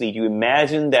off to sleep, you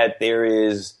imagine that there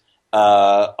is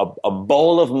a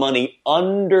bowl of money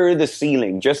under the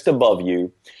ceiling, just above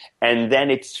you, and then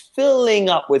it's filling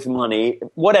up with money,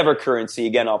 whatever currency.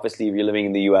 Again, obviously, if you're living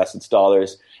in the US, it's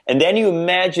dollars. And then you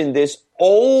imagine this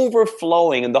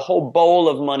overflowing and the whole bowl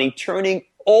of money turning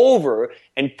over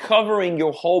and covering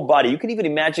your whole body. You can even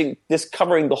imagine this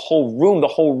covering the whole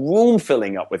room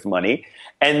filling up with money.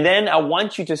 And then I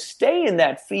want you to stay in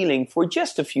that feeling for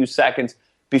just a few seconds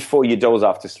before you doze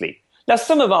off to sleep. Now,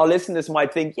 some of our listeners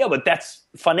might think, yeah, but that's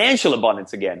financial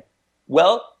abundance again.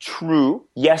 Well, true,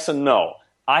 yes and no.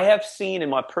 I have seen in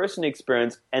my personal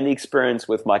experience and the experience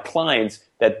with my clients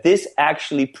that this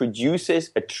actually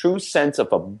produces a true sense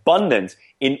of abundance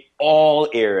in all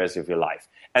areas of your life,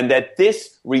 and that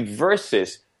this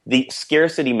reverses the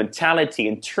scarcity mentality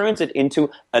and turns it into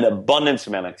an abundance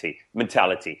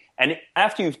mentality. And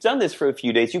after you've done this for a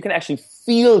few days, you can actually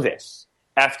feel this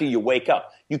after you wake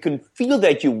up. You can feel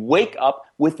that you wake up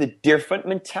with a different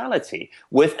mentality,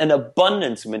 with an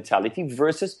abundance mentality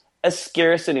versus a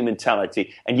scarcity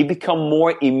mentality, and you become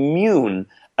more immune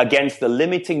against the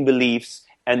limiting beliefs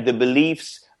and the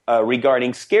beliefs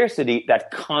regarding scarcity that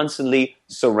constantly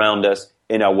surround us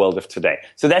in our world of today.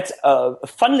 So that's a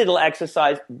fun little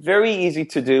exercise, very easy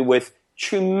to do with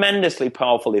tremendously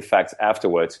powerful effects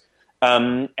afterwards.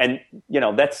 And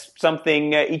that's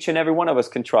something each and every one of us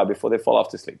can try before they fall off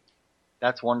to sleep.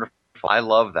 That's wonderful. I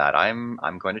love that. I'm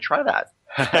going to try that.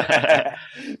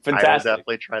 Fantastic. I will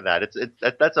definitely try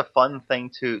that. That's a fun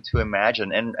thing to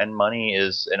imagine. And money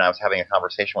is, and I was having a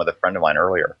conversation with a friend of mine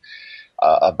earlier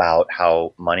about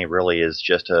how money really is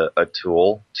just a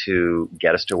tool to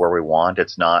get us to where we want.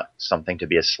 It's not something to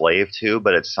be a slave to,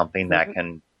 but it's something that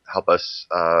can help us,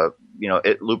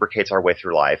 it lubricates our way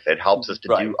through life. It helps us to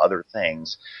do other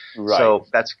things. Right. So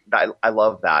I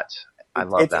love that.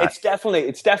 That.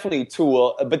 It's definitely a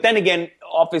tool. But then again,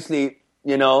 obviously,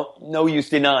 no use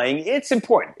denying it's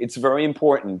important. It's very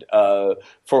important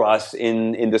for us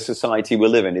in the society we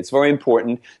live in. It's very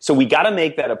important. So we got to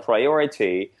make that a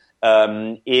priority.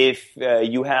 If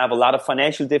you have a lot of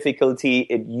financial difficulty,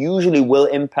 it usually will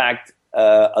impact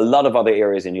a lot of other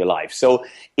areas in your life. So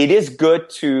it is good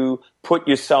to put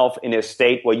yourself in a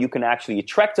state where you can actually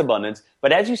attract abundance.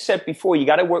 But as you said before, you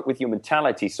got to work with your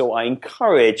mentality. So I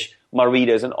encourage my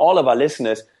readers and all of our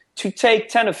listeners to take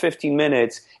 10 or 15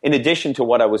 minutes in addition to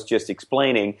what I was just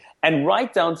explaining and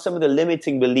write down some of the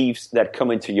limiting beliefs that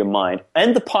come into your mind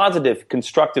and the positive,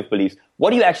 constructive beliefs.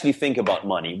 What do you actually think about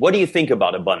money? What do you think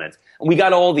about abundance? And we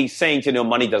got all these sayings,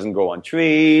 money doesn't grow on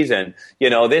trees and,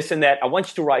 this and that. I want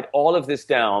you to write all of this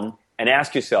down and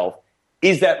ask yourself,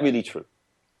 is that really true?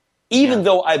 Even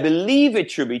though I believe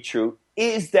it should be true,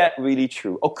 is that really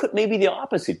true? Or could maybe the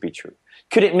opposite be true?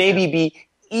 Could it maybe be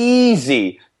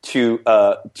easy to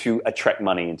attract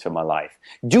money into my life?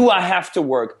 Do I have to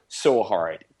work so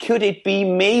hard? Could it be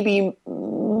maybe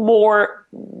more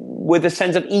with a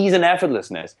sense of ease and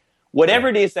effortlessness. Whatever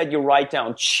it is that you write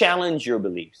down, challenge your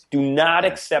beliefs. Do not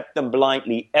accept them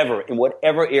blindly ever in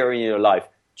whatever area in your life.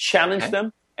 Challenge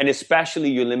them, and especially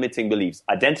your limiting beliefs.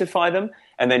 Identify them,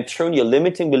 and then turn your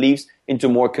limiting beliefs into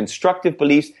more constructive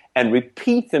beliefs and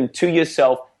repeat them to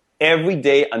yourself every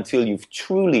day until you've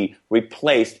truly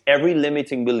replaced every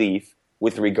limiting belief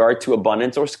with regard to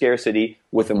abundance or scarcity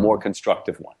with a more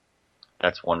constructive one.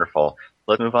 That's wonderful.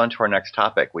 Let's move on to our next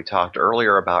topic. We talked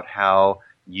earlier about how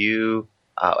you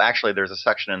actually, there's a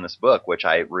section in this book, which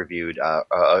I reviewed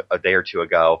a day or two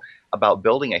ago, about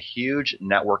building a huge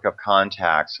network of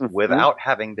contacts without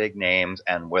having big names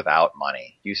and without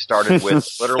money. You started with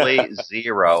literally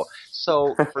zero.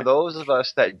 So for those of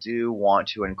us that do want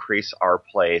to increase our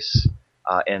place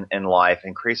in life,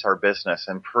 increase our business,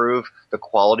 improve the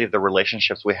quality of the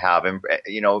relationships we have, and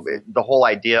the whole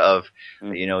idea of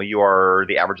you are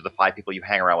the average of the 5 people you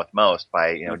hang around with most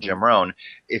by Jim Rohn.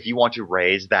 If you want to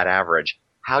raise that average,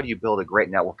 how do you build a great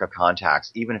network of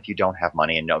contacts, even if you don't have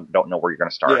money and don't know where you're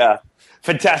going to start? Yeah,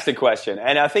 fantastic question.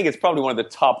 And I think it's probably one of the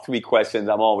top 3 questions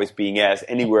I'm always being asked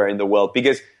anywhere in the world.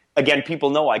 Because, again, people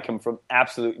know I come from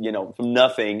from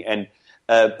nothing. And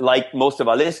like most of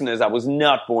our listeners, I was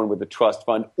not born with a trust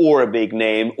fund or a big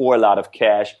name or a lot of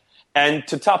cash. And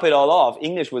to top it all off,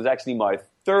 English was actually my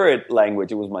 3rd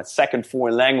language. It was my 2nd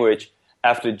foreign language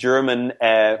after German,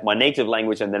 my native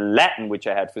language, and then Latin, which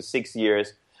I had for 6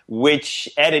 years, which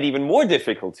added even more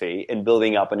difficulty in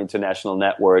building up an international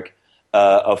network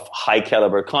of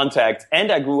high-caliber contacts. And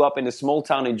I grew up in a small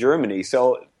town in Germany.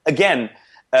 So, again,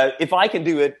 if I can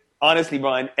do it, honestly,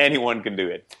 Brian, anyone can do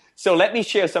it. So let me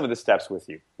share some of the steps with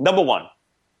you. Number 1,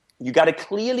 you got to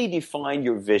clearly define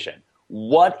your vision.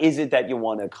 What is it that you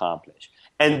want to accomplish?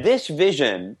 And this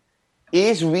vision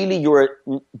is really your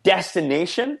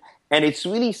destination, and it's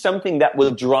really something that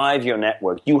will drive your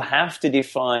network. You have to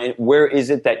define where is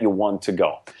it that you want to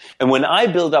go. And when I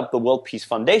built up the World Peace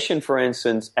Foundation, for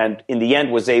instance, and in the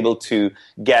end was able to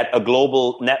get a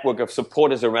global network of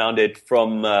supporters around it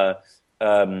from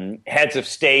heads of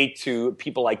state to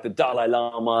people like the Dalai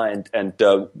Lama and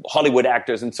Hollywood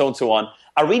actors and so on,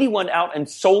 I really went out and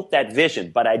sold that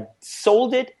vision. But I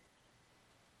sold it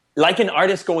like an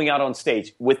artist going out on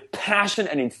stage with passion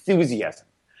and enthusiasm.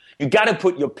 You got to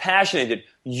put your passion in it.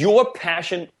 Your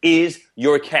passion is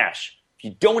your cash. If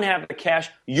you don't have the cash,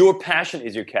 your passion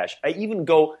is your cash. I even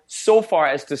go so far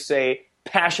as to say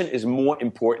passion is more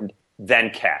important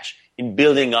than cash in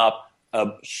building up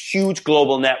a huge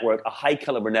global network, a high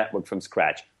caliber network from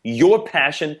scratch. Your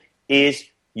passion is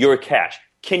your cash.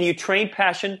 Can you train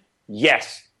passion?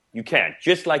 Yes, you can.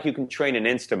 Just like you can train an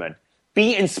instrument.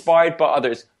 Be inspired by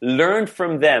others, learn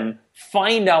from them,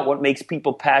 find out what makes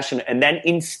people passionate, and then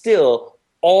instill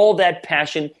all that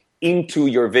passion into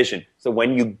your vision. So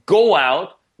when you go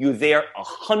out, you're there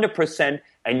 100%,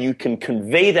 and you can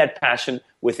convey that passion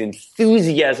with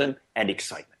enthusiasm and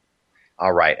excitement.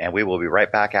 All right, and we will be right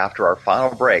back after our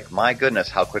final break. My goodness,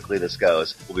 how quickly this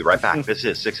goes. We'll be right back. This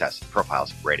is Success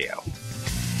Profiles Radio.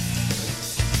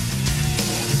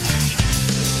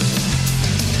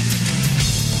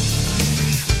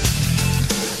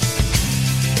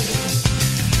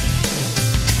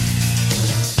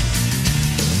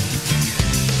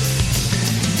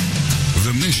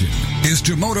 Is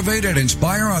to motivate and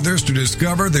inspire others to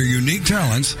discover their unique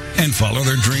talents and follow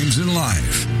their dreams in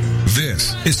life.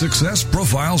 This is Success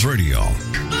Profiles Radio.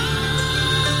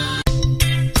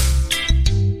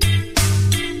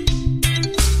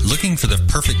 Looking for the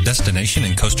perfect destination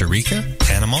in Costa Rica,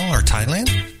 Panama, or Thailand?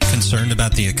 Concerned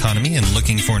about the economy and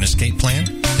looking for an escape plan?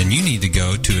 Then you need to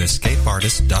go to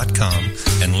escapeartist.com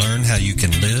and learn how you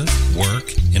can live,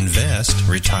 work, invest,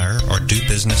 retire, or do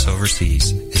business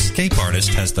overseas. Escape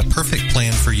Artist has the perfect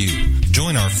plan for you.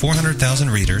 Join our 400,000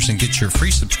 readers and get your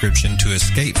free subscription to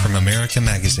Escape from America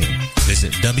magazine.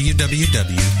 Visit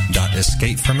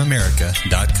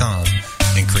www.escapefromamerica.com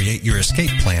and create your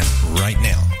escape plan right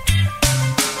now.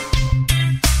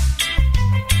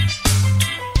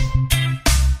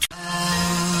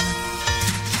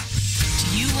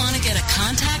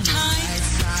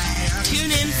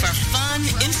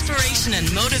 Inspiration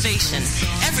and motivation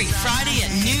every Friday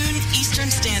at noon Eastern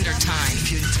Standard Time.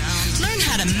 Learn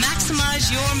how to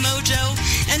maximize your mojo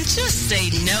and just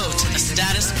say no to the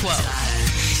status quo.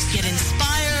 Get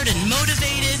inspired and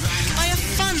motivated by a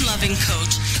fun-loving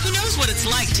coach who knows what it's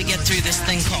like to get through this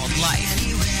thing called life.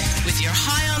 With your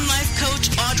High on Life coach,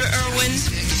 Audra Irwin,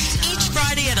 each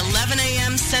Friday at 11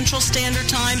 a.m. Central Standard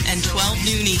Time and 12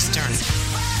 noon Eastern.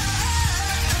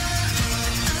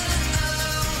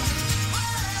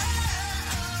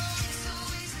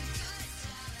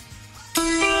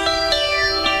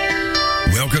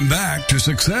 Welcome back to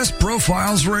Success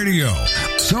Profiles Radio.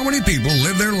 So many people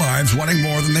live their lives wanting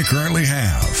more than they currently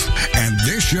have. And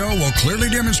this show will clearly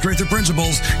demonstrate the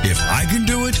principles, if I can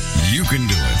do it, you can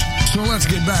do it. So let's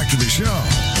get back to the show.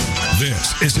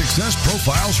 This is Success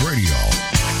Profiles Radio.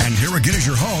 And here again is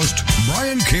your host,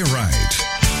 Brian K. Wright.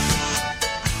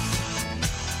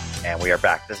 And we are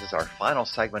back. This is our final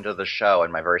segment of the show,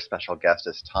 and my very special guest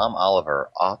is Tom Oliver,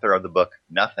 author of the book,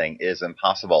 Nothing is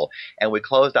Impossible. And we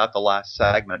closed out the last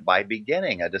segment by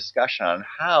beginning a discussion on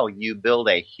how you build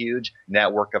a huge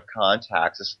network of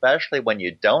contacts, especially when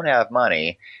you don't have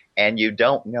money and you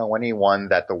don't know anyone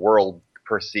that the world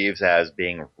perceives as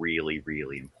being really,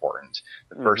 really important.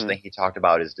 The first thing he talked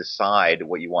about is decide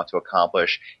what you want to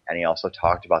accomplish, and he also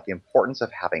talked about the importance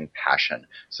of having passion.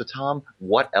 So, Tom,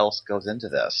 what else goes into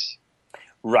this?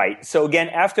 Right. So again,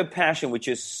 after passion, which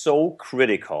is so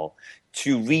critical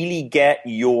to really get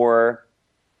your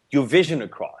vision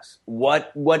across.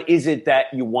 What is it that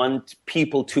you want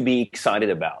people to be excited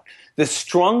about? The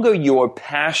stronger your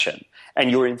passion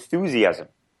and your enthusiasm,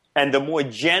 and the more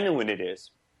genuine it is,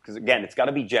 because again, it's got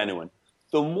to be genuine,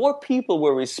 the more people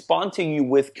will respond to you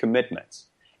with commitments.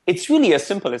 It's really as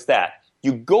simple as that.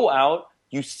 You go out,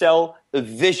 you sell a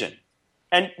vision.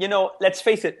 And, let's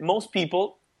face it, most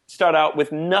people start out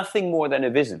with nothing more than a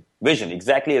vision,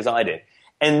 exactly as I did.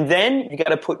 And then you got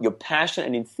to put your passion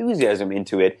and enthusiasm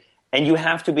into it, and you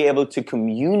have to be able to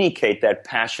communicate that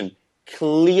passion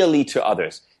clearly to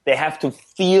others. They have to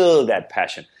feel that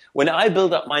passion. When I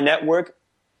built up my network,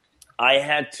 I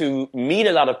had to meet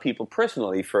a lot of people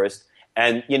personally first,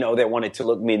 and, they wanted to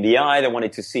look me in the eye. They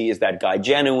wanted to see, is that guy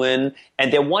genuine?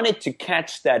 And they wanted to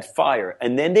catch that fire.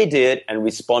 And then they did and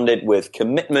responded with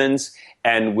commitments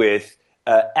and with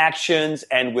actions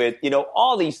and with,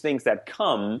 all these things that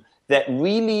come that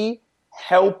really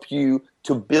help you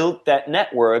to build that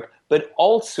network, but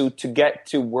also to get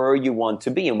to where you want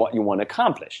to be and what you want to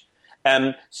accomplish.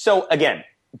 So again,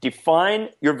 define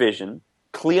your vision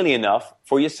clearly enough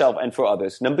for yourself and for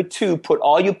others. Number 2, put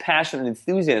all your passion and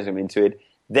enthusiasm into it.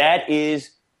 That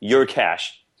is your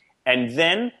cash. And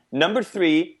then number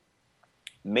 3,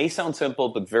 may sound simple,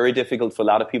 but very difficult for a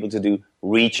lot of people to do,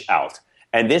 reach out.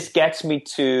 And this gets me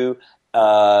to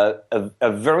a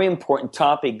very important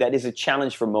topic that is a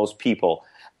challenge for most people.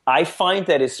 I find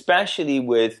that especially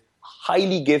with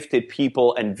highly gifted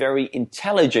people and very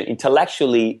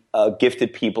intellectually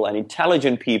gifted people and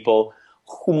intelligent people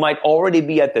who might already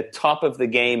be at the top of the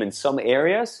game in some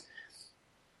areas,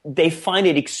 they find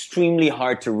it extremely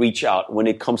hard to reach out when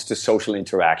it comes to social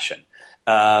interaction.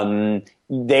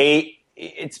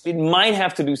 It might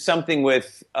have to do something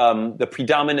with the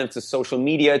predominance of social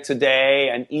media today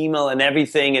and email and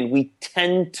everything, and we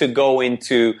tend to go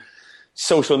into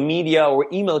social media or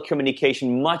email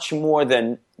communication much more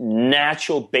than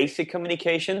natural basic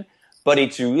communication, but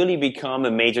it's really become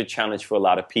a major challenge for a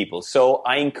lot of people. So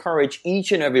I encourage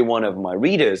each and every one of my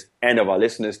readers and of our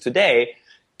listeners today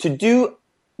to do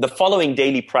the following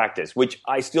daily practice, which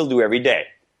I still do every day.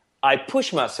 I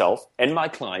push myself and my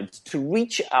clients to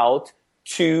reach out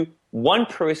to one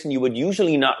person you would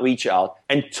usually not reach out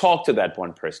and talk to that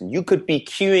one person. You could be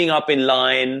queuing up in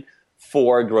line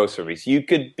for groceries. You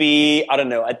could be,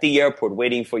 at the airport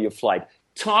waiting for your flight.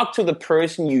 Talk to the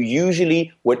person you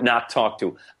usually would not talk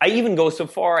to. I even go so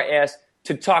far as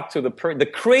to talk to the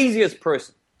craziest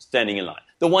person standing in line.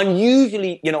 The one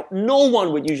usually, no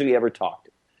one would usually ever talk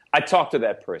to. I talk to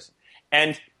that person.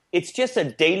 And it's just a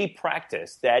daily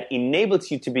practice that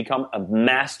enables you to become a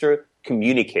master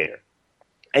communicator.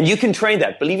 And you can train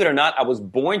that. Believe it or not, I was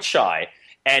born shy.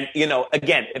 And,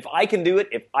 again, if I can do it,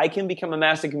 if I can become a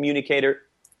master communicator,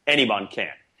 anyone can.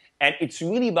 And it's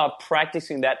really about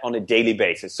practicing that on a daily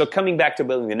basis. So coming back to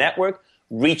building a network,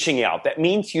 reaching out. That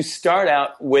means you start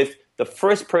out with the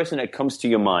first person that comes to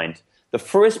your mind, the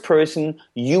first person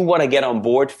you want to get on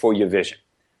board for your vision.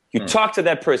 You talk to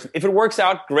that person. If it works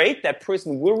out, great. That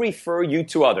person will refer you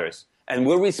to others and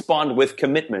will respond with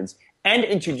commitments and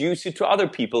introduce you to other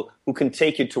people who can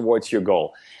take you towards your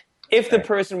goal. If the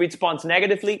person responds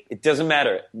negatively, it doesn't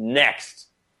matter. Next.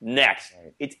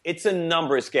 It's a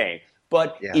numbers game.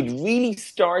 But it really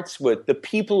starts with the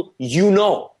people you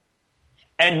know.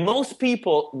 And most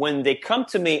people, when they come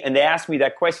to me and they ask me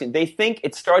that question, they think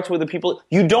it starts with the people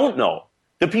you don't know,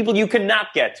 the people you cannot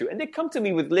get to. And they come to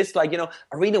me with lists like, I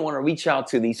really want to reach out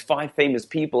to these 5 famous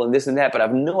people and this and that, but I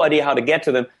have no idea how to get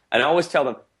to them. And I always tell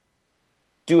them,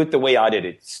 do it the way I did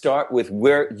it. Start with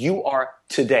where you are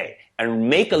today and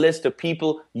make a list of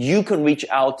people you can reach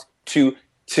out to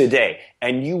today.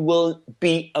 And you will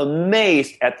be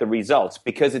amazed at the results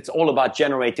because it's all about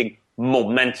generating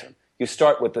momentum. You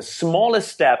start with the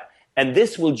smallest step And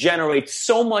this will generate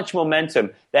so much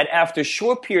momentum that after a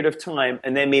short period of time,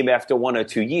 and then maybe after 1 or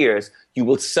 2 years, you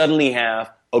will suddenly have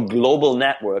a global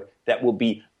network that will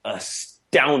be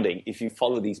astounding if you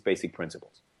follow these basic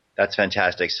principles. That's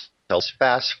fantastic. So let's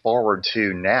fast forward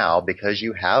to now, because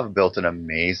you have built an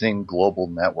amazing global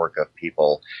network of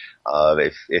people.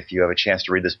 If you have a chance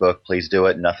to read this book, please do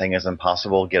it. Nothing is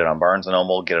Impossible. Get it on Barnes &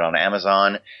 Noble, get it on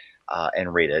Amazon,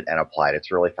 and read it and apply it. It's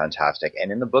really fantastic.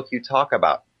 And in the book, you talk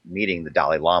about meeting the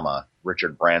Dalai Lama,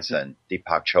 Richard Branson,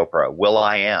 Deepak Chopra,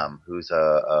 Will.i.am, who's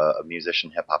a musician,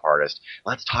 hip-hop artist.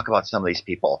 Let's talk about some of these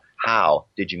people. How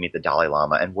did you meet the Dalai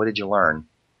Lama, and what did you learn?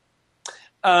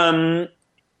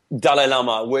 Dalai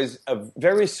Lama was a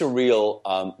very surreal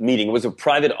meeting. It was a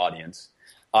private audience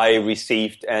I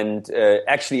received, and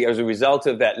actually as a result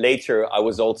of that later, I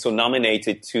was also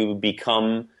invited to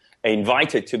become a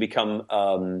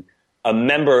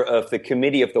member of the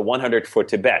committee of the 100 for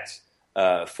Tibet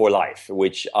for life,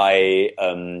 which I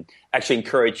actually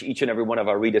encourage each and every one of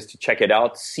our readers to check it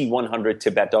out,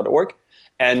 c100tibet.org.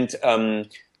 And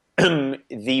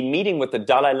the meeting with the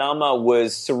Dalai Lama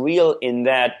was surreal in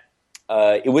that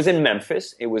it was in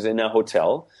Memphis. It was in a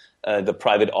hotel, the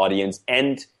private audience.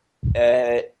 And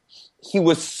he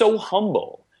was so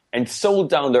humble and so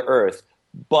down to earth,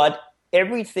 but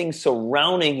everything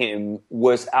surrounding him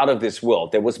was out of this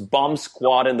world. There was bomb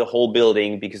squad in the whole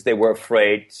building because they were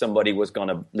afraid somebody was going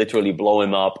to literally blow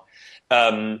him up.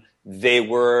 They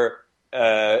were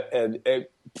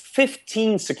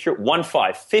 15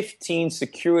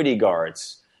 security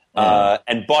guards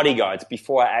and bodyguards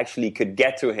before I actually could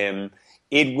get to him.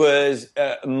 It was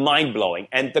mind-blowing.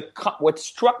 And what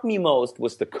struck me most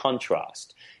was the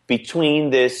contrast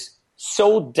between this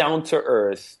so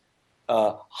down-to-earth,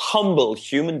 humble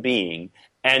human being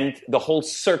and the whole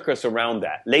circus around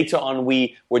that. Later on,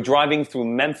 we were driving through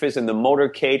Memphis in the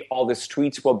motorcade. All the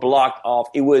streets were blocked off.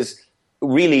 It was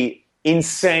really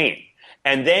insane.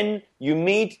 And then you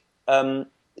meet the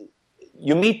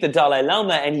Dalai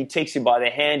Lama, and he takes you by the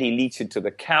hand. He leads you to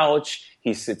the couch.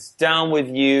 He sits down with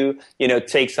you,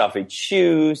 takes off his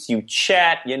shoes. You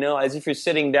chat, as if you're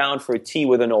sitting down for a tea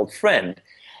with an old friend.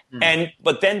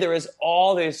 But then there is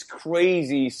all this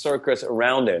crazy circus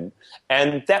around him,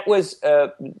 and that was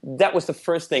the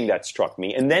first thing that struck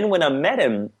me. And then when I met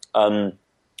him,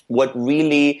 what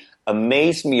really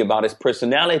amazed me about his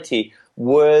personality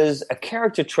was a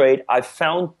character trait I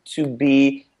found to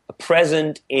be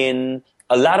present in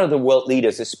a lot of the world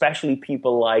leaders, especially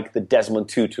people like the Desmond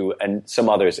Tutu and some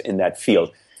others in that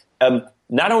field.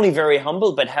 Not only very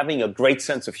humble, but having a great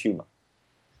sense of humor.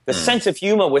 The sense of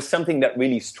humor was something that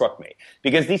really struck me,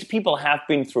 because these people have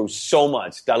been through so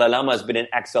much. Dalai Lama has been in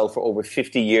exile for over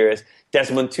 50 years.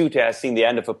 Desmond Tutu has seen the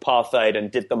end of apartheid and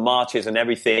did the marches and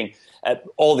everything,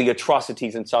 all the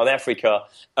atrocities in South Africa.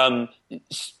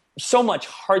 So much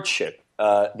hardship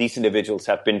these individuals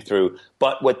have been through,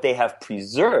 but what they have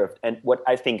preserved and what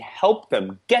I think helped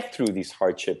them get through these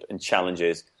hardship and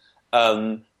challenges,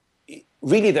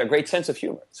 really their great sense of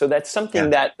humor. So that's something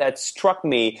that struck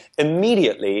me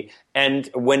immediately. And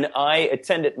when I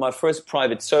attended my first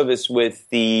private service with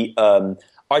the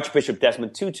Archbishop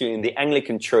Desmond Tutu in the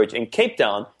Anglican Church in Cape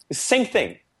Town, the same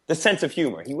thing, the sense of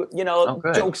humor. He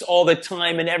jokes all the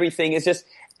time and everything is just,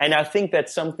 and I think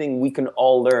that's something we can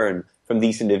all learn from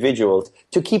these individuals,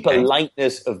 to keep a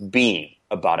lightness of being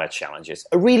about our challenges,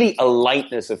 a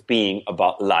lightness of being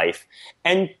about life,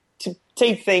 and to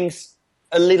take things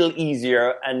a little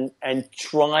easier and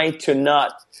try to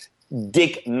not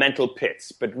dig mental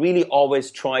pits, but really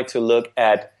always try to look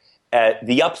at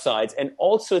the upsides, and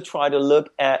also try to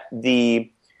look at the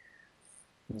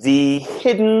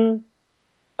hidden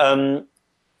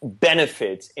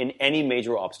benefits in any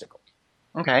major obstacle.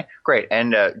 Okay, great.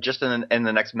 And just in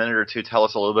the next minute or two, tell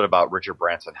us a little bit about Richard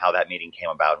Branson, how that meeting came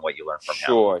about and what you learned from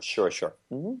him. Sure.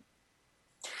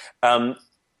 Mm-hmm.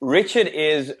 Richard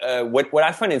is, what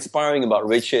I find inspiring about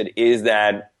Richard is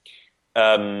that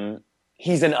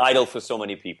he's an idol for so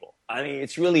many people. I mean,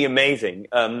 it's really amazing.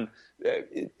 The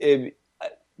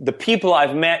people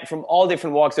I've met from all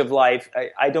different walks of life,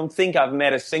 I don't think I've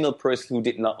met a single person who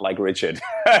did not like Richard.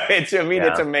 It's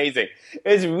amazing.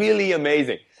 It's really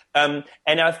amazing. And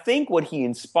I think what he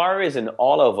inspires in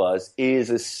all of us is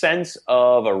a sense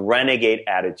of a renegade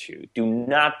attitude. Do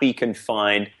not be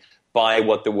confined by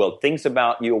what the world thinks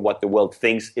about you or what the world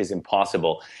thinks is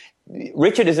impossible.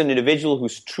 Richard is an individual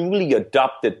who's truly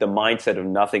adopted the mindset of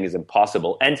nothing is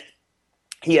impossible. And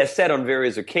he has said on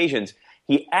various occasions,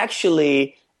 he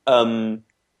actually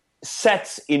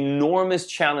sets enormous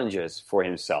challenges for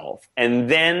himself. And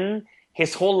then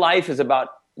his whole life is about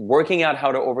working out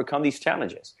how to overcome these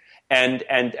challenges.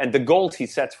 and the goals he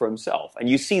sets for himself. And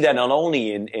you see that not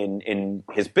only in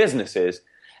his businesses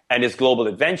and his global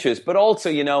adventures, but also,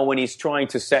 you know, when he's trying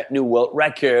to set new world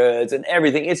records and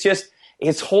everything. It's just,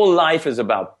 his whole life is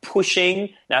about pushing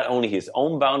not only his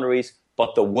own boundaries,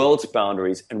 but the world's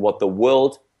boundaries and what the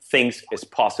world thinks is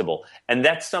possible. And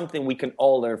that's something we can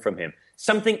all learn from him.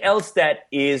 Something else that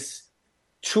is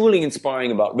truly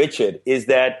inspiring about Richard is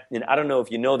that, and I don't know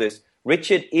if you know this,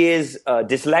 Richard is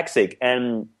dyslexic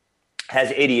and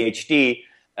has ADHD.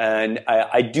 And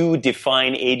I do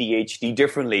define ADHD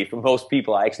differently from most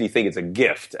people. I actually think it's a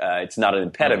gift. It's not an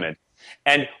impediment.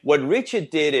 And what Richard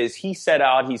did is he said,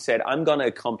 I'm going to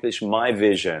accomplish my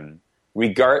vision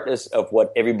regardless of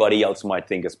what everybody else might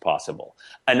think is possible.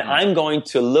 And I'm going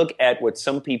to look at what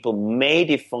some people may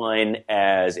define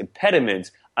as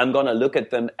impediments. I'm going to look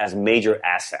at them as major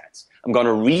assets. I'm going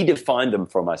to redefine them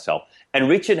for myself. And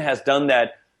Richard has done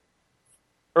that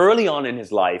early on in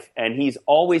his life, and he's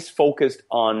always focused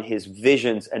on his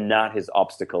visions and not his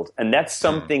obstacles. And that's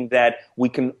something that we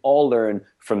can all learn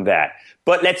from that.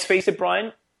 But let's face it,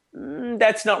 Brian,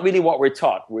 that's not really what we're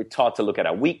taught. We're taught to look at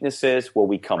our weaknesses, where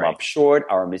we come up short,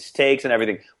 our mistakes and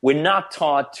everything. We're not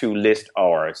taught to list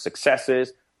our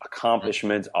successes,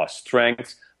 accomplishments, our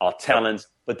strengths, our talents.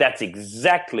 But that's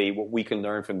exactly what we can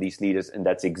learn from these leaders, and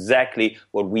that's exactly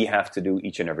what we have to do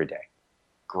each and every day.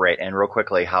 Great. And real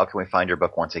quickly, how can we find your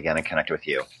book once again and connect with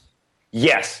you?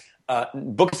 Yes.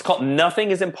 Book is called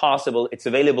Nothing is Impossible. It's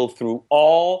available through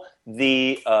all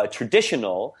the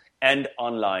traditional and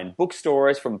online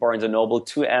bookstores, from Barnes & Noble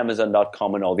to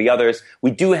Amazon.com and all the others.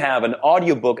 We do have an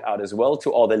audiobook out as well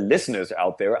to all the listeners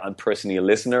out there. I'm personally a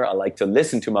listener. I like to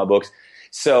listen to my books.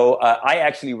 So I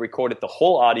actually recorded the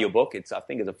whole audiobook. I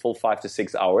think it's a full 5 to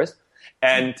 6 hours,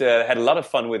 and had a lot of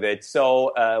fun with it.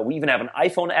 So we even have an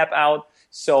iPhone app out.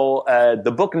 So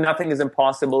the book Nothing is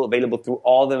Impossible, available through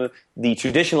all the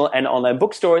traditional and online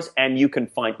bookstores. And you can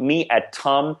find me at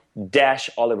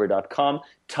tom-oliver.com,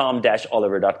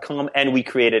 tom-oliver.com. And we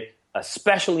created a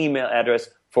special email address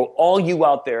for all you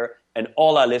out there and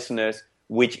all our listeners,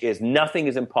 which is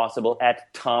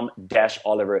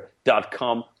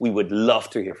nothingisimpossible@tom-oliver.com. We would love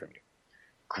to hear from you.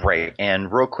 Great. And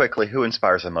real quickly, who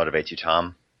inspires and motivates you,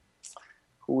 Tom?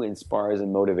 Who inspires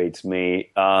and motivates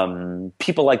me?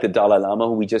 People like the Dalai Lama,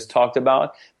 who we just talked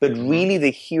about, but really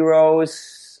the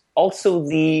heroes, also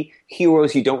the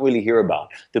heroes you don't really hear about,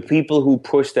 the people who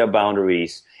push their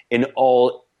boundaries in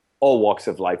all walks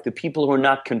of life, the people who are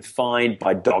not confined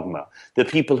by dogma, the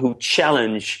people who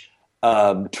challenge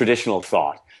traditional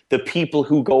thought, the people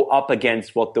who go up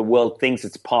against what the world thinks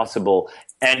it's possible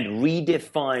and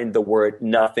redefine the word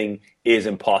nothing is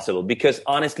impossible. Because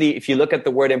honestly, if you look at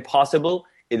the word impossible,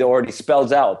 it already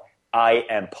spells out, I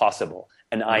am possible.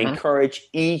 And I encourage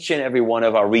each and every one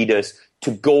of our readers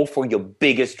to go for your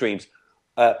biggest dreams.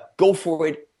 Go for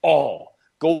it all.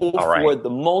 Go for the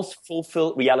most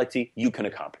fulfilled reality you can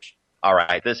accomplish. All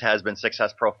right. This has been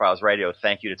Success Profiles Radio.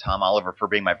 Thank you to Tom Oliver for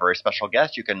being my very special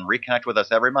guest. You can reconnect with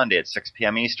us every Monday at 6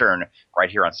 p.m. Eastern right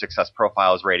here on Success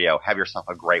Profiles Radio. Have yourself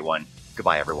a great one.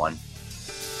 Goodbye, everyone.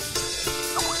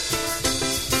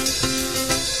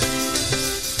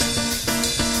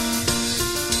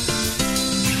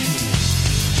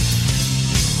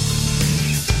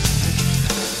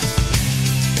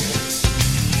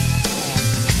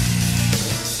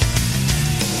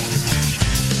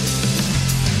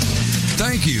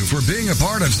 Thank you for being a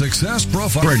part of Success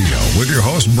Profile Radio with your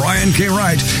host, Brian K.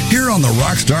 Wright, here on the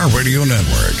Rockstar Radio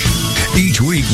Network. Each week,